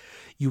study,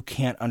 you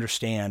can't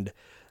understand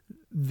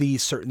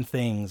these certain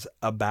things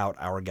about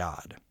our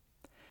God.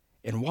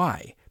 And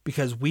why?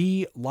 Because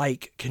we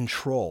like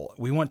control.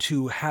 We want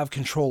to have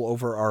control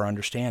over our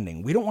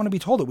understanding. We don't want to be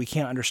told that we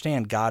can't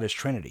understand God as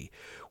Trinity.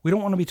 We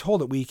don't want to be told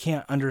that we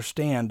can't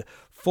understand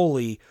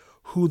fully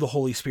who the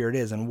Holy Spirit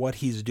is and what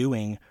he's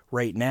doing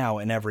right now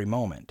in every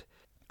moment.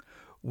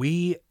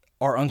 We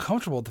are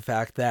uncomfortable with the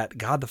fact that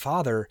God the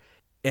Father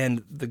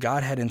and the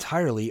Godhead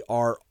entirely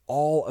are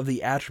all of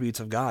the attributes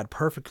of God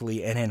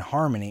perfectly and in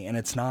harmony. And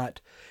it's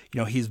not,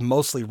 he's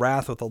mostly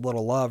wrath with a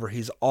little love, or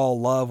he's all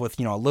love with,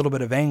 a little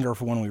bit of anger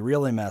for when we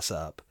really mess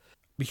up,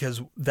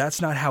 because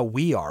that's not how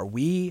we are.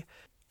 We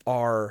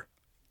are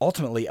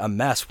ultimately a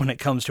mess when it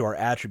comes to our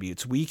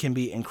attributes. We can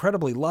be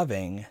incredibly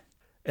loving,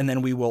 and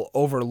then we will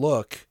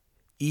overlook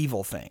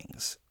evil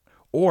things.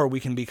 Or we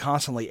can be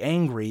constantly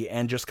angry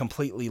and just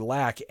completely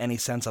lack any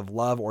sense of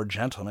love or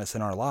gentleness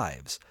in our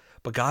lives.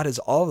 But God is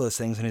all those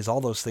things, and he's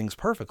all those things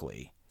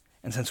perfectly.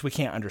 And since we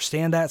can't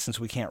understand that, since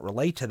we can't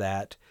relate to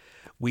that,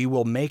 we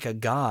will make a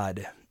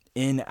God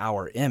in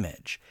our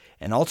image.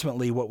 And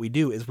ultimately what we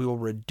do is we will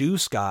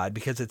reduce God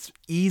because it's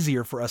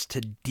easier for us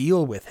to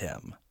deal with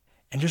him.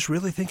 And just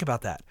really think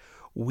about that.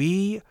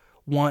 We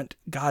want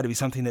God to be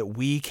something that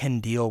we can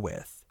deal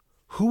with.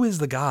 Who is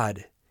the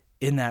God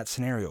in that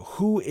scenario?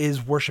 Who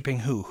is worshiping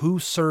who? Who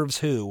serves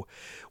who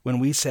when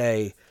we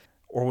say,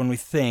 or when we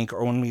think,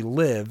 or when we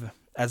live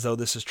as though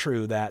this is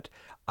true, that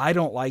I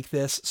don't like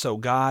this, so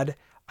God,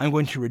 I'm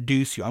going to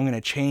reduce you, I'm going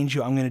to change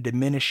you, I'm going to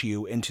diminish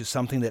you into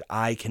something that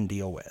I can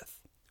deal with.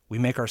 We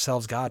make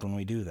ourselves God when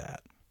we do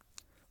that.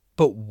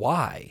 But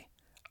why?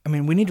 I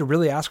mean, we need to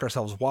really ask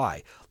ourselves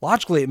why.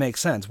 Logically, it makes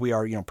sense. We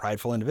are,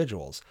 prideful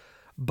individuals.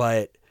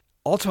 But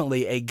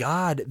ultimately, a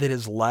God that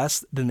is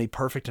less than the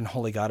perfect and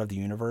holy God of the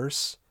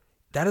universe,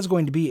 that is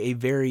going to be a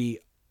very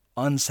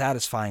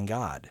unsatisfying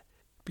God,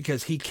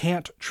 because he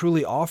can't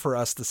truly offer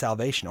us the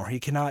salvation, or he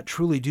cannot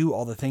truly do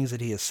all the things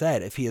that he has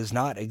said if he is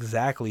not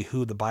exactly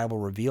who the Bible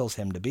reveals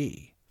him to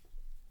be.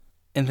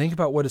 And think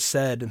about what is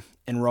said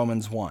in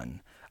Romans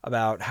 1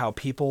 about how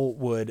people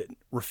would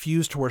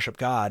refuse to worship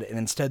God, and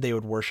instead they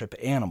would worship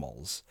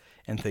animals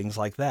and things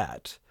like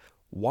that.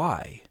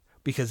 Why?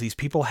 Because these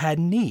people had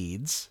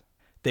needs.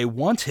 They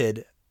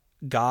wanted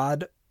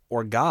God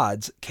or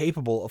gods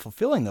capable of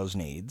fulfilling those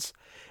needs,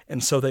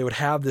 and so they would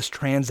have this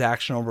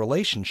transactional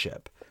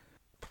relationship.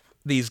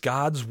 These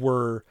gods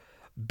were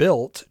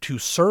built to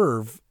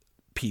serve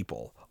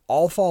people.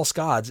 All false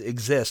gods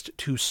exist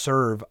to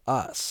serve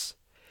us.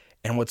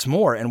 And what's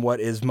more, and what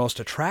is most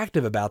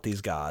attractive about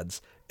these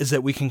gods, is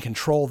that we can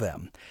control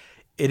them.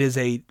 It is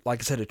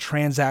like I said, a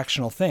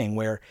transactional thing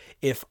where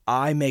if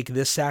I make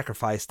this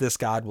sacrifice, this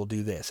God will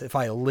do this. If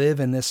I live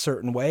in this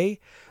certain way,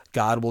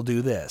 God will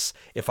do this.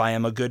 If I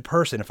am a good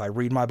person, if I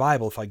read my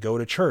Bible, if I go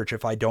to church,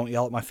 if I don't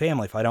yell at my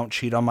family, if I don't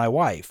cheat on my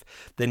wife,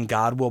 then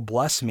God will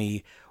bless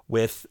me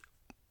with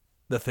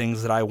the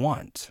things that I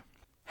want.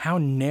 How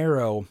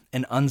narrow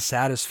and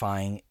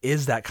unsatisfying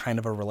is that kind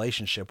of a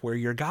relationship where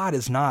your God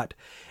is not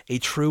a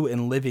true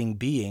and living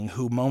being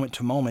who moment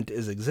to moment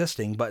is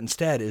existing, but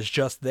instead is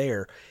just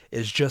there,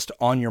 is just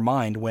on your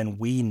mind when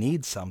we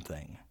need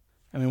something.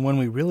 I mean, when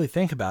we really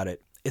think about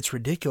it, it's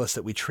ridiculous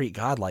that we treat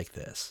God like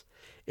this.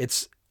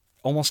 It's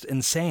almost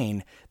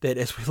insane that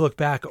as we look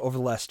back over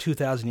the last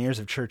 2,000 years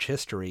of church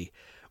history,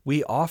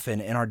 we often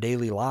in our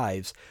daily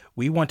lives,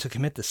 we want to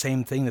commit the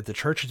same thing that the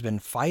church has been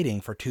fighting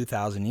for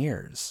 2,000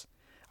 years.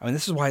 I mean,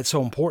 this is why it's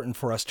so important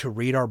for us to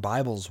read our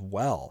Bibles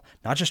well,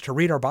 not just to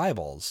read our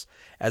Bibles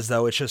as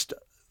though it's just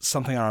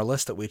something on our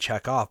list that we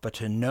check off, but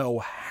to know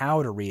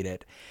how to read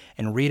it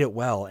and read it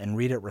well and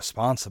read it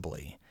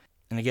responsibly.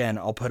 And again,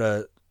 I'll put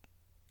a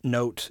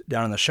note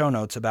down in the show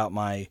notes about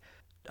my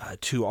my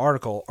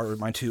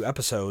 2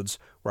 episodes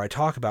where I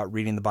talk about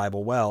reading the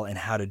Bible well and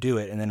how to do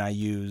it. And then I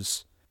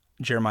use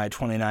Jeremiah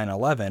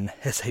 29:11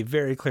 as a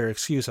very clear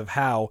excuse of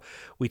how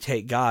we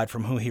take God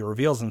from who he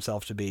reveals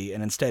himself to be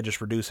and instead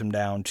just reduce him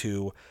down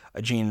to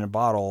a genie in a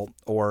bottle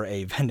or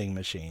a vending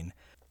machine.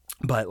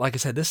 But like I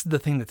said, this is the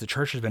thing that the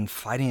church has been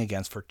fighting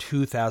against for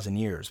 2,000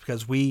 years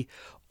because we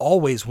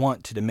always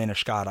want to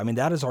diminish God. I mean,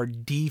 that is our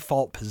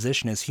default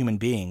position as human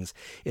beings,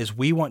 is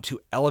we want to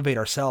elevate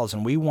ourselves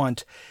and we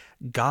want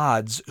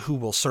gods who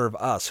will serve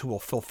us, who will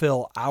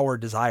fulfill our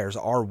desires,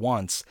 our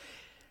wants,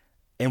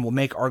 and will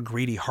make our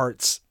greedy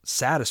hearts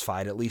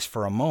satisfied, at least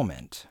for a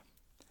moment.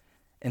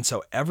 And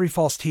so every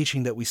false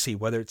teaching that we see,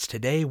 whether it's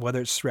today, whether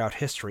it's throughout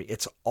history,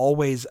 it's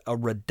always a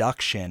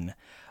reduction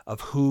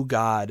of who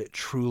God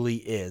truly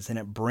is. And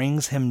it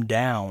brings him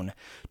down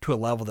to a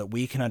level that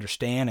we can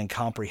understand and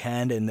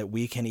comprehend and that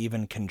we can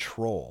even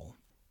control.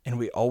 And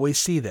we always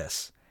see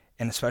this,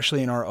 and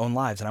especially in our own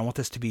lives, and I want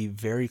this to be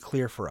very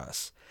clear for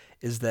us,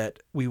 is that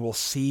we will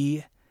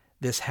see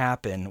this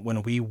happen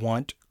when we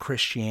want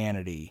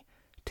Christianity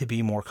to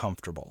be more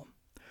comfortable,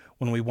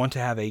 when we want to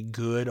have a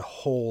good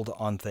hold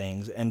on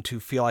things and to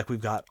feel like we've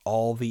got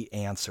all the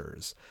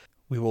answers.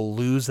 We will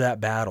lose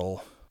that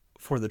battle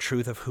for the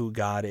truth of who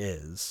God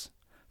is,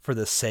 for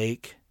the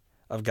sake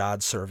of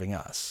God serving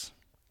us.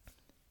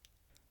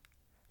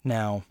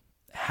 Now,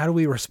 how do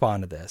we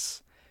respond to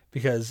this?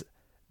 Because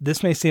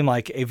this may seem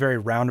like a very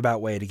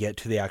roundabout way to get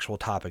to the actual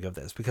topic of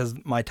this, because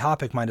my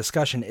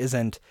discussion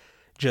isn't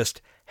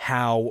just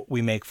how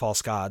we make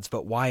false gods,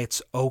 but why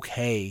it's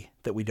okay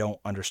that we don't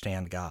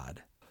understand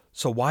God.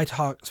 So why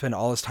spend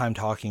all this time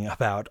talking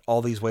about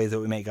all these ways that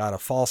we make God a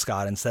false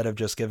God instead of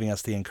just giving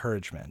us the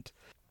encouragement?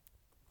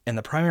 And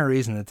the primary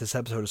reason that this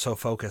episode is so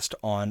focused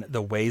on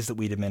the ways that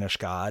we diminish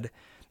God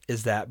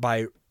is that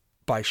by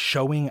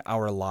showing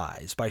our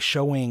lies, by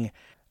showing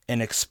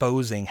and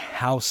exposing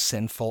how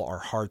sinful our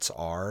hearts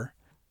are,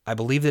 I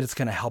believe that it's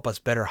going to help us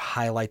better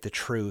highlight the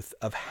truth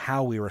of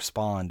how we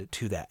respond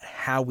to that,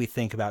 how we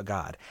think about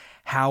God,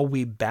 how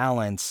we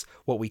balance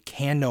what we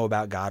can know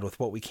about God with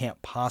what we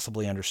can't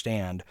possibly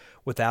understand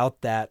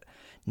without that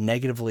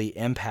negatively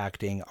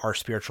impacting our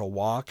spiritual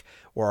walk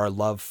or our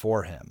love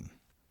for Him.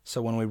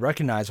 So when we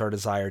recognize our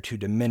desire to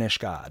diminish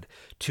God,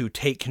 to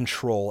take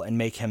control and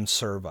make Him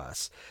serve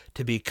us,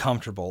 to be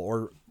comfortable,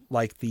 or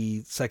like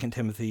the 2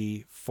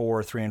 Timothy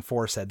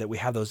 4:3-4 said, that we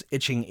have those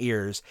itching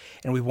ears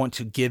and we want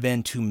to give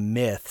in to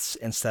myths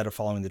instead of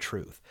following the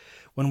truth.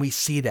 When we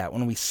see that,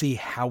 when we see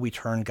how we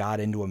turn God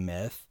into a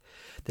myth,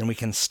 then we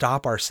can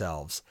stop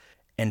ourselves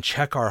and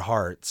check our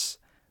hearts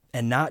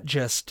and not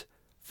just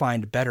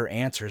find better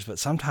answers, but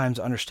sometimes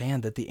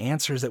understand that the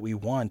answers that we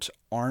want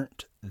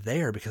aren't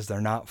there because they're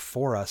not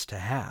for us to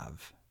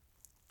have.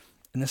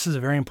 And this is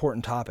a very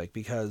important topic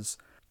because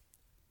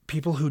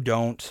people who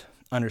don't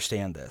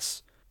understand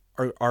this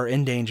are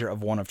in danger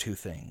of one of two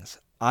things.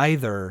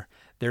 Either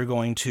they're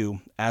going to,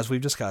 as we've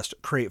discussed,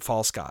 create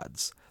false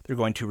gods. They're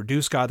going to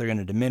reduce God, they're going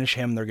to diminish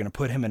Him, they're going to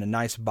put Him in a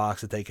nice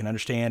box that they can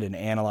understand and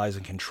analyze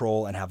and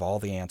control and have all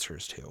the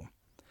answers to.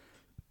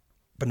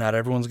 But not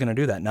everyone's going to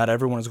do that. Not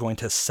everyone is going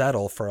to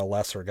settle for a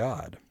lesser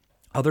God.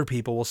 Other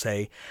people will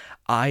say,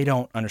 I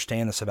don't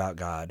understand this about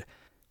God,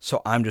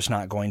 so I'm just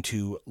not going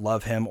to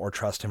love Him or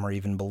trust Him or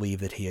even believe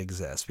that He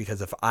exists.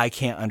 Because if I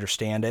can't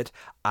understand it,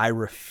 I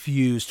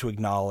refuse to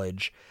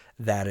acknowledge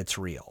that it's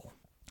real.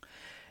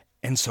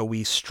 And so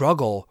we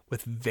struggle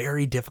with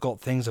very difficult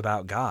things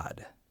about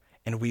God.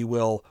 And we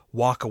will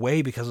walk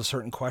away because of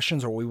certain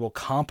questions, or we will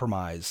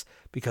compromise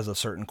because of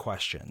certain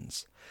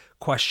questions.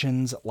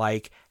 Questions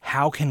like,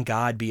 how can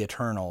God be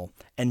eternal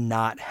and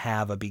not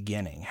have a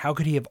beginning? How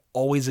could He have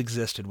always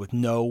existed with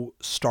no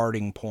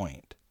starting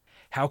point?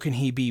 How can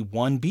He be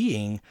one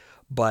being,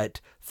 but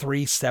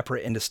three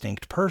separate and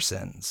distinct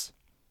persons?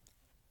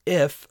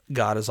 If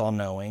God is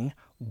all-knowing,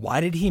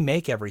 why did He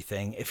make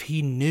everything if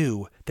He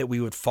knew that we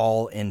would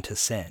fall into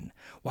sin?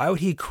 Why would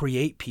He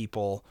create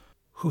people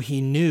who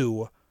He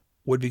knew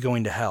would be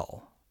going to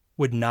hell,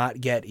 would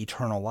not get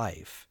eternal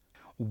life?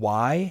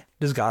 Why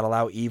does God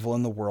allow evil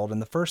in the world in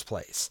the first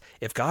place?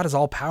 If God is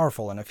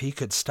all-powerful and if He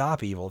could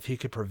stop evil, if He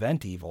could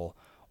prevent evil,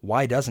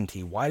 why doesn't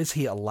He? Why does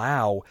He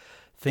allow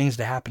things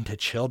to happen to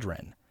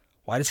children?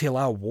 Why does He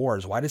allow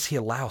wars? Why does He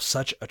allow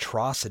such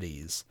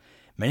atrocities?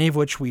 Many of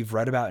which we've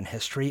read about in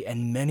history,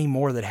 and many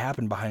more that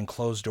happen behind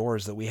closed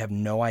doors that we have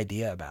no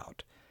idea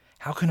about.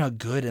 How can a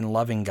good and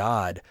loving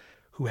God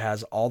who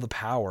has all the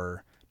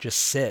power just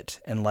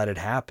sit and let it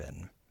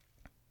happen?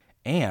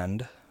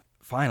 And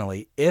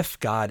finally, if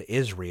God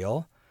is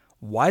real,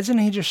 why doesn't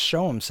He just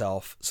show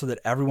Himself so that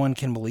everyone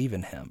can believe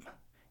in Him?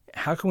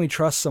 How can we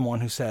trust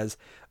someone who says,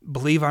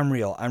 believe I'm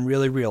real, I'm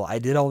really real, I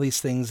did all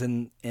these things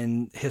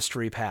in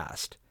history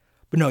past,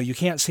 but no, you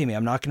can't see me,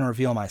 I'm not going to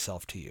reveal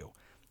myself to you?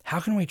 How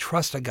can we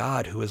trust a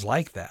God who is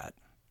like that?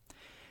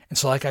 And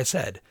so, like I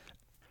said,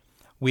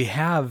 we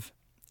have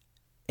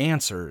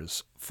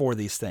answers for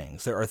these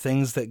things. There are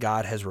things that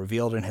God has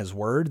revealed in His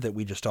Word that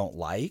we just don't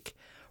like,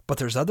 but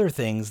there's other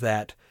things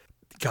that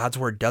God's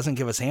Word doesn't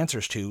give us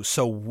answers to,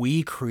 so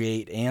we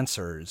create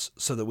answers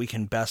so that we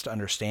can best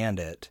understand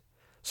it,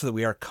 so that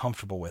we are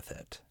comfortable with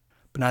it.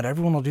 But not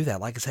everyone will do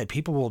that. Like I said,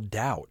 people will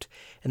doubt,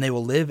 and they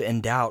will live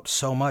in doubt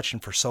so much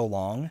and for so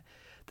long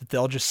that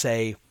they'll just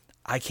say,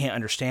 I can't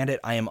understand it,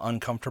 I am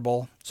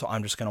uncomfortable, so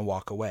I'm just going to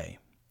walk away.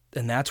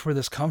 And that's where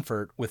this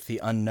comfort with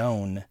the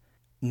unknown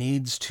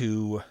needs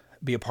to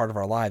be a part of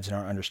our lives and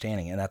our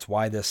understanding. And that's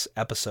why this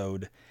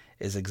episode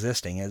is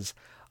existing, is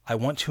I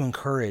want to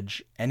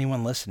encourage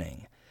anyone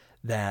listening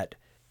that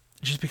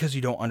just because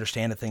you don't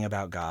understand a thing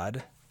about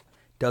God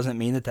doesn't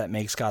mean that that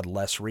makes God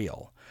less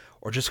real.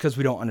 Or just because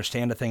we don't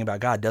understand a thing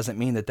about God doesn't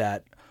mean that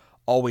that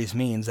always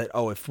means that,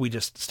 oh, if we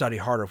just study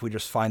harder, if we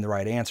just find the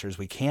right answers,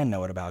 we can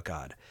know it about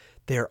God.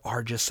 There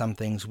are just some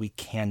things we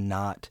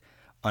cannot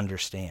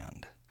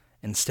understand.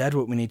 Instead,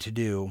 what we need to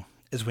do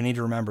is we need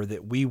to remember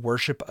that we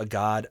worship a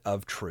God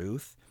of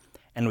truth,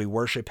 and we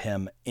worship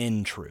Him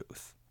in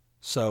truth.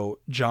 So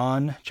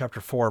John chapter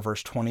 4,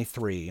 verse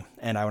 23,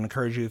 and I would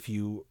encourage you, if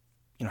you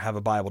have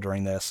a Bible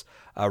during this,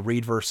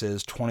 read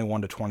verses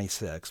 21 to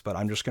 26, but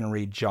I'm just going to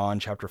read John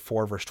chapter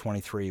 4, verse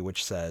 23,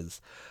 which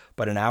says,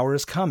 "But an hour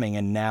is coming,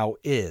 and now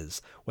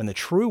is, when the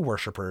true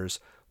worshipers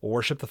will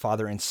worship the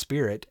Father in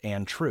spirit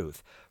and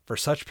truth. For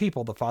such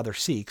people the Father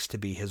seeks to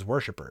be His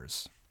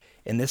worshipers."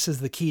 And this is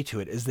the key to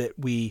it, is that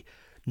we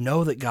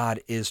know that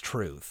God is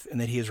truth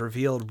and that He has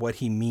revealed what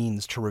He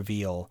means to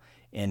reveal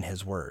in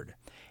His Word.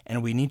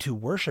 And we need to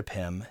worship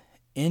Him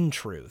in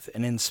truth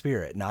and in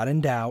spirit, not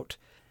in doubt,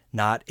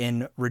 not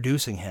in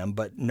reducing Him,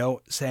 but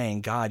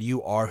saying, God,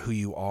 you are who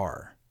you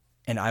are.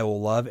 And I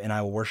will love and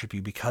I will worship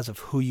you because of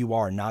who you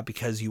are, not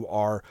because you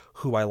are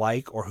who I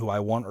like or who I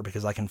want, or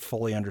because I can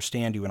fully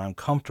understand you and I'm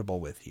comfortable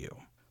with you.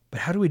 But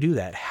how do we do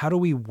that? How do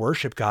we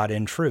worship God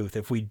in truth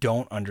if we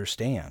don't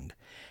understand?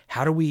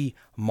 How do we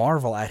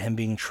marvel at him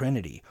being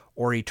Trinity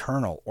or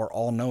eternal or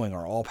all-knowing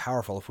or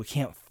all-powerful if we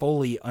can't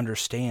fully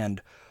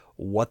understand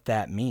what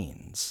that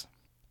means?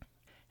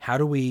 How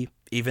do we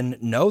even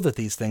know that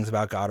these things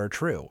about God are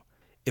true?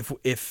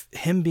 If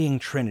him being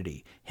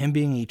Trinity, him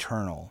being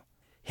eternal,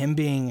 him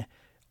being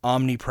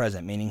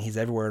omnipresent, meaning he's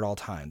everywhere at all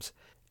times,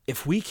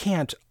 if we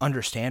can't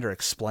understand or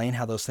explain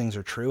how those things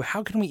are true,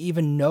 how can we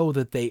even know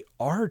that they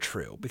are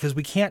true? Because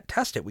we can't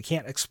test it. We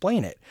can't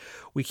explain it.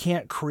 We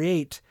can't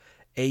create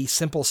a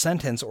simple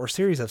sentence or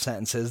series of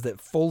sentences that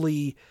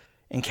fully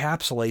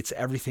encapsulates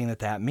everything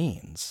that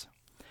means.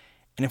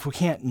 And if we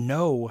can't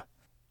know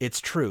its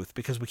truth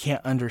because we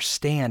can't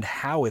understand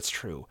how it's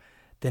true,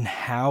 then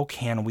how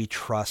can we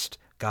trust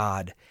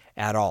God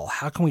at all?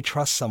 How can we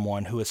trust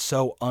someone who is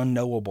so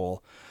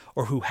unknowable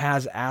or who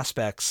has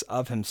aspects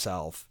of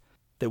himself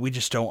that we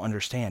just don't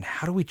understand?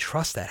 How do we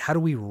trust that? How do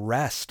we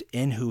rest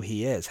in who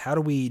he is? How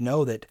do we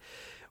know that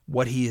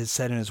what he has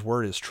said in his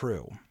word is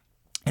true?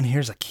 And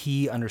here's a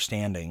key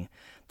understanding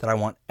that I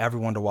want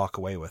everyone to walk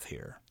away with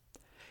here.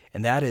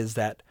 And that is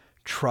that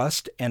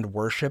trust and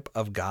worship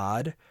of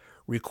God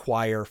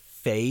require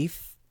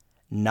faith,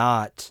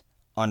 not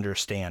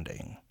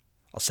understanding.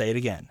 I'll say it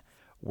again.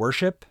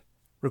 Worship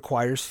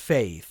requires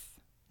faith,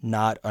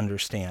 not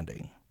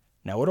understanding.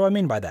 Now, what do I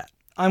mean by that?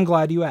 I'm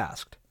glad you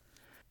asked.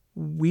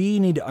 We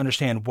need to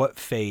understand what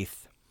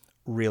faith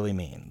really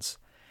means.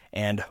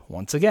 And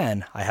once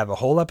again, I have a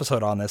whole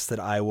episode on this that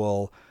I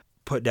will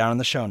put down in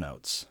the show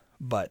notes.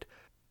 But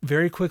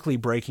very quickly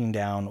breaking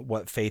down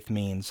what faith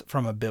means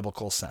from a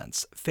biblical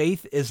sense.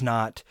 Faith is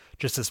not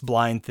just this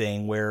blind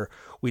thing where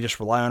we just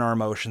rely on our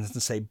emotions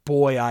and say,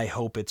 boy, I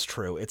hope it's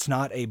true. It's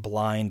not a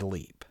blind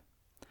leap.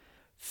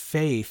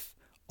 Faith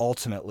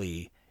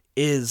ultimately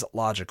is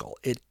logical.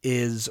 It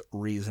is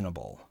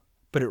reasonable,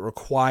 but it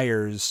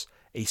requires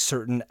a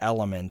certain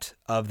element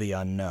of the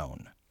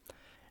unknown.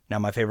 Now,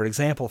 my favorite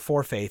example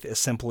for faith is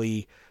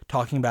simply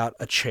talking about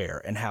a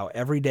chair and how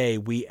every day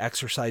we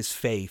exercise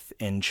faith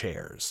in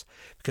chairs.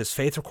 Because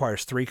faith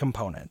requires three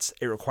components.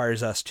 It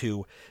requires us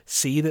to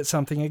see that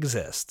something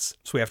exists.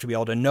 So we have to be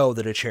able to know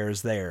that a chair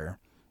is there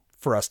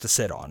for us to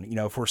sit on. You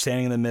know, if we're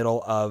standing in the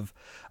middle of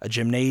a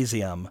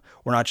gymnasium,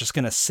 we're not just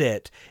going to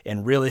sit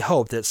and really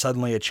hope that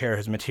suddenly a chair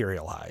has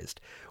materialized.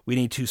 We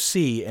need to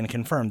see and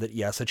confirm that,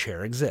 yes, a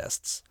chair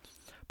exists.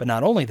 But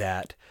not only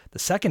that, the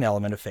second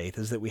element of faith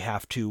is that we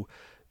have to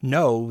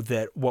know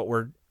that what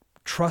we're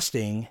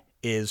trusting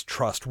is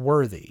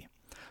trustworthy.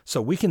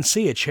 So we can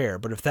see a chair,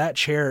 but if that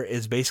chair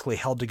is basically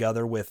held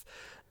together with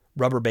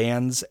rubber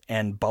bands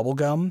and bubble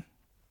gum,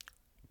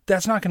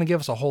 that's not going to give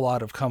us a whole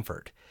lot of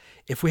comfort.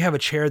 If we have a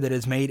chair that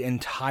is made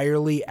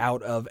entirely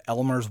out of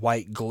Elmer's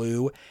white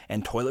glue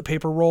and toilet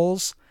paper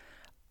rolls,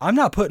 I'm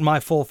not putting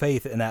my full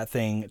faith in that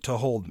thing to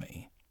hold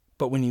me.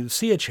 But when you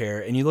see a chair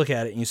and you look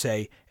at it and you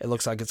say, it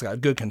looks like it's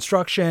got good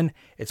construction,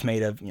 it's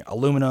made of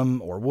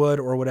aluminum or wood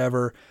or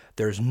whatever,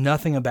 there's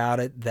nothing about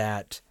it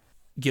that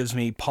gives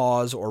me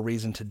pause or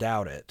reason to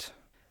doubt it,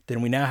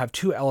 then we now have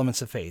two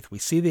elements of faith. We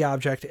see the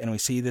object and we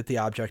see that the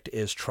object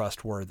is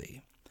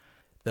trustworthy.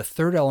 The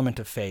third element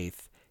of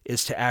faith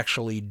is to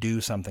actually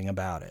do something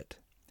about it.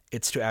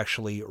 It's to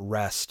actually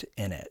rest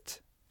in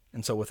it.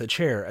 And so with a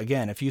chair,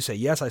 again, if you say,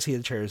 yes, I see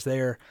the chair is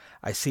there,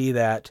 I see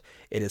that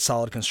it is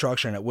solid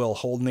construction, it will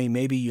hold me.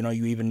 Maybe, you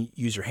even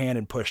use your hand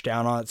and push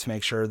down on it to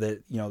make sure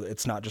that,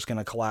 it's not just going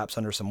to collapse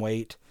under some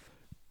weight.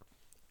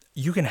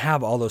 You can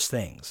have all those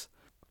things.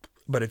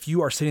 But if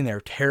you are sitting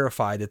there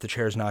terrified that the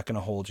chair is not going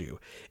to hold you,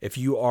 if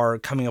you are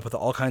coming up with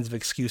all kinds of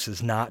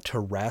excuses not to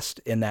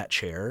rest in that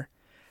chair,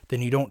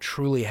 then you don't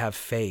truly have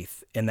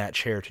faith in that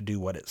chair to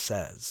do what it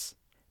says.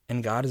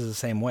 And God is the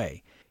same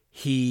way.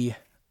 He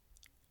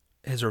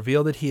has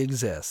revealed that he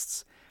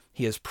exists.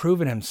 He has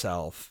proven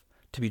himself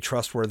to be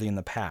trustworthy in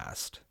the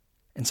past.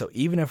 And so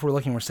even if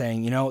we're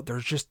saying,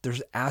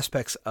 there's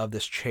aspects of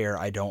this chair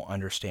I don't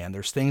understand.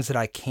 There's things that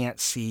I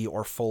can't see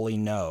or fully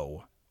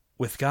know.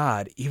 With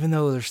God, even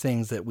though there's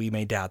things that we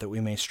may doubt, that we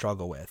may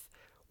struggle with,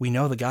 we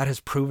know that God has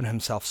proven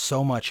himself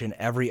so much in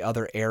every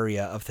other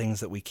area of things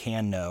that we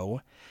can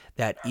know,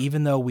 that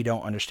even though we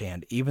don't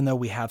understand, even though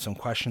we have some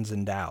questions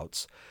and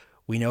doubts,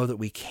 we know that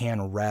we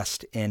can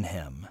rest in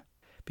him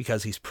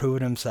because he's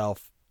proven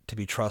himself to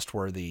be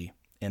trustworthy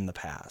in the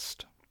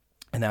past.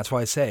 And that's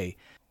why I say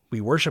we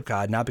worship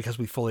God not because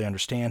we fully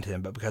understand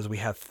him, but because we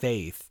have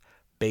faith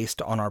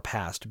based on our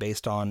past,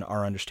 based on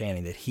our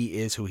understanding that he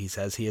is who he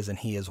says he is and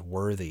he is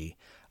worthy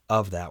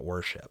of that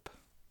worship.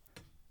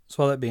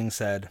 So all that being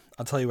said,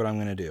 I'll tell you what I'm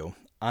going to do.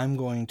 I'm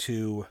going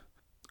to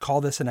call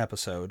this an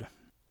episode.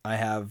 I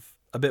have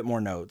a bit more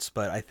notes,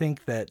 but I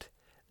think that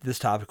this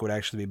topic would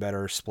actually be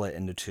better split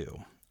into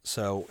two.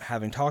 So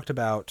having talked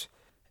about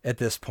at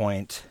this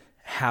point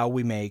how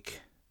we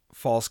make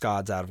false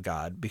gods out of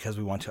God because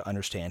we want to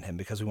understand him,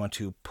 because we want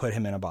to put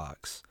him in a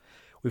box.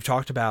 We've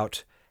talked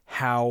about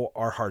how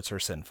our hearts are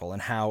sinful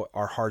and how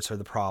our hearts are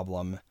the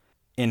problem,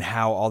 and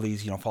how all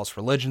these, false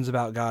religions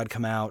about God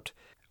come out.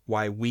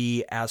 why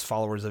we, as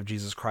followers of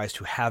Jesus Christ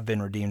who have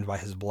been redeemed by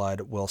his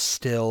blood, will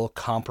still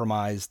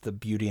compromise the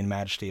beauty and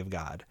majesty of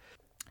God.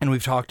 And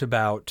we've talked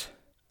about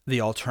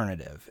the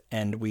alternative,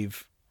 and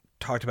we've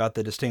talked about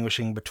the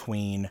distinguishing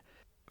between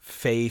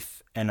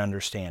faith and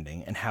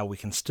understanding and how we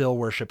can still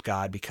worship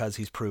God because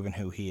he's proven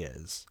who he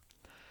is.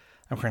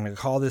 I'm going to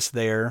call this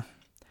there,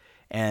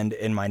 and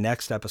in my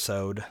next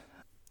episode,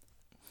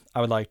 I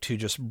would like to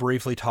just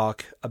briefly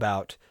talk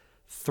about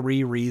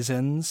 3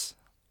 reasons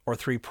or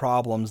 3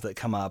 problems that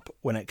come up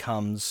when it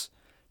comes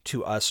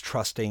to us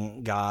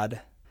trusting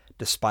God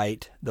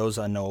despite those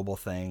unknowable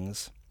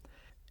things,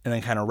 and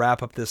then kind of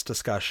wrap up this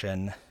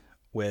discussion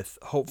with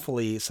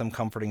hopefully some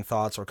comforting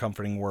thoughts or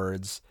comforting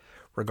words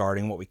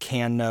regarding what we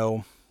can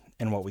know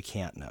and what we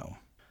can't know.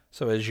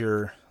 So as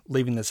you're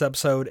leaving this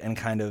episode and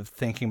kind of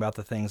thinking about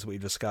the things that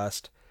we've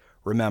discussed,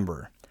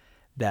 remember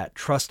that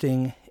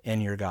trusting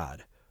in your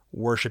God,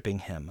 worshiping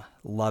him,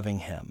 loving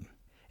him,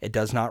 it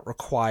does not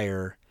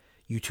require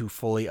you to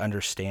fully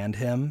understand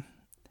him.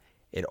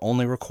 It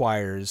only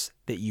requires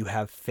that you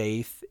have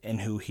faith in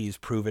who he's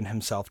proven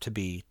himself to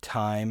be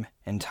time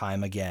and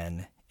time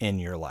again in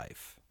your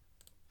life.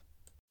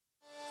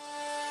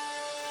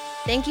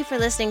 Thank you for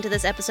listening to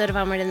this episode of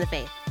Onward in the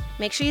Faith.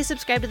 Make sure you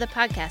subscribe to the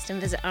podcast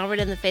and visit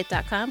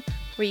onwardinthefaith.com,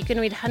 where you can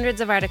read hundreds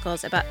of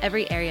articles about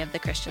every area of the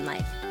Christian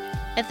life.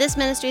 If this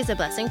ministry is a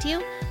blessing to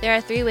you, there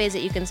are 3 ways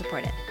that you can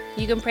support it.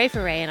 You can pray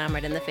for Ray and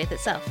Onward in the Faith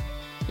itself.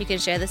 You can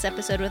share this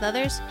episode with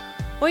others,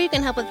 or you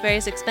can help with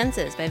various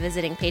expenses by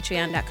visiting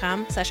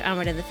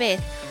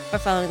patreon.com/onwardinthefaith or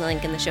following the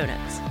link in the show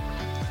notes.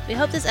 We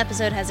hope this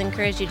episode has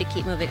encouraged you to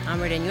keep moving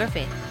onward in your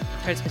faith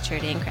towards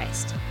maturity in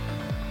Christ.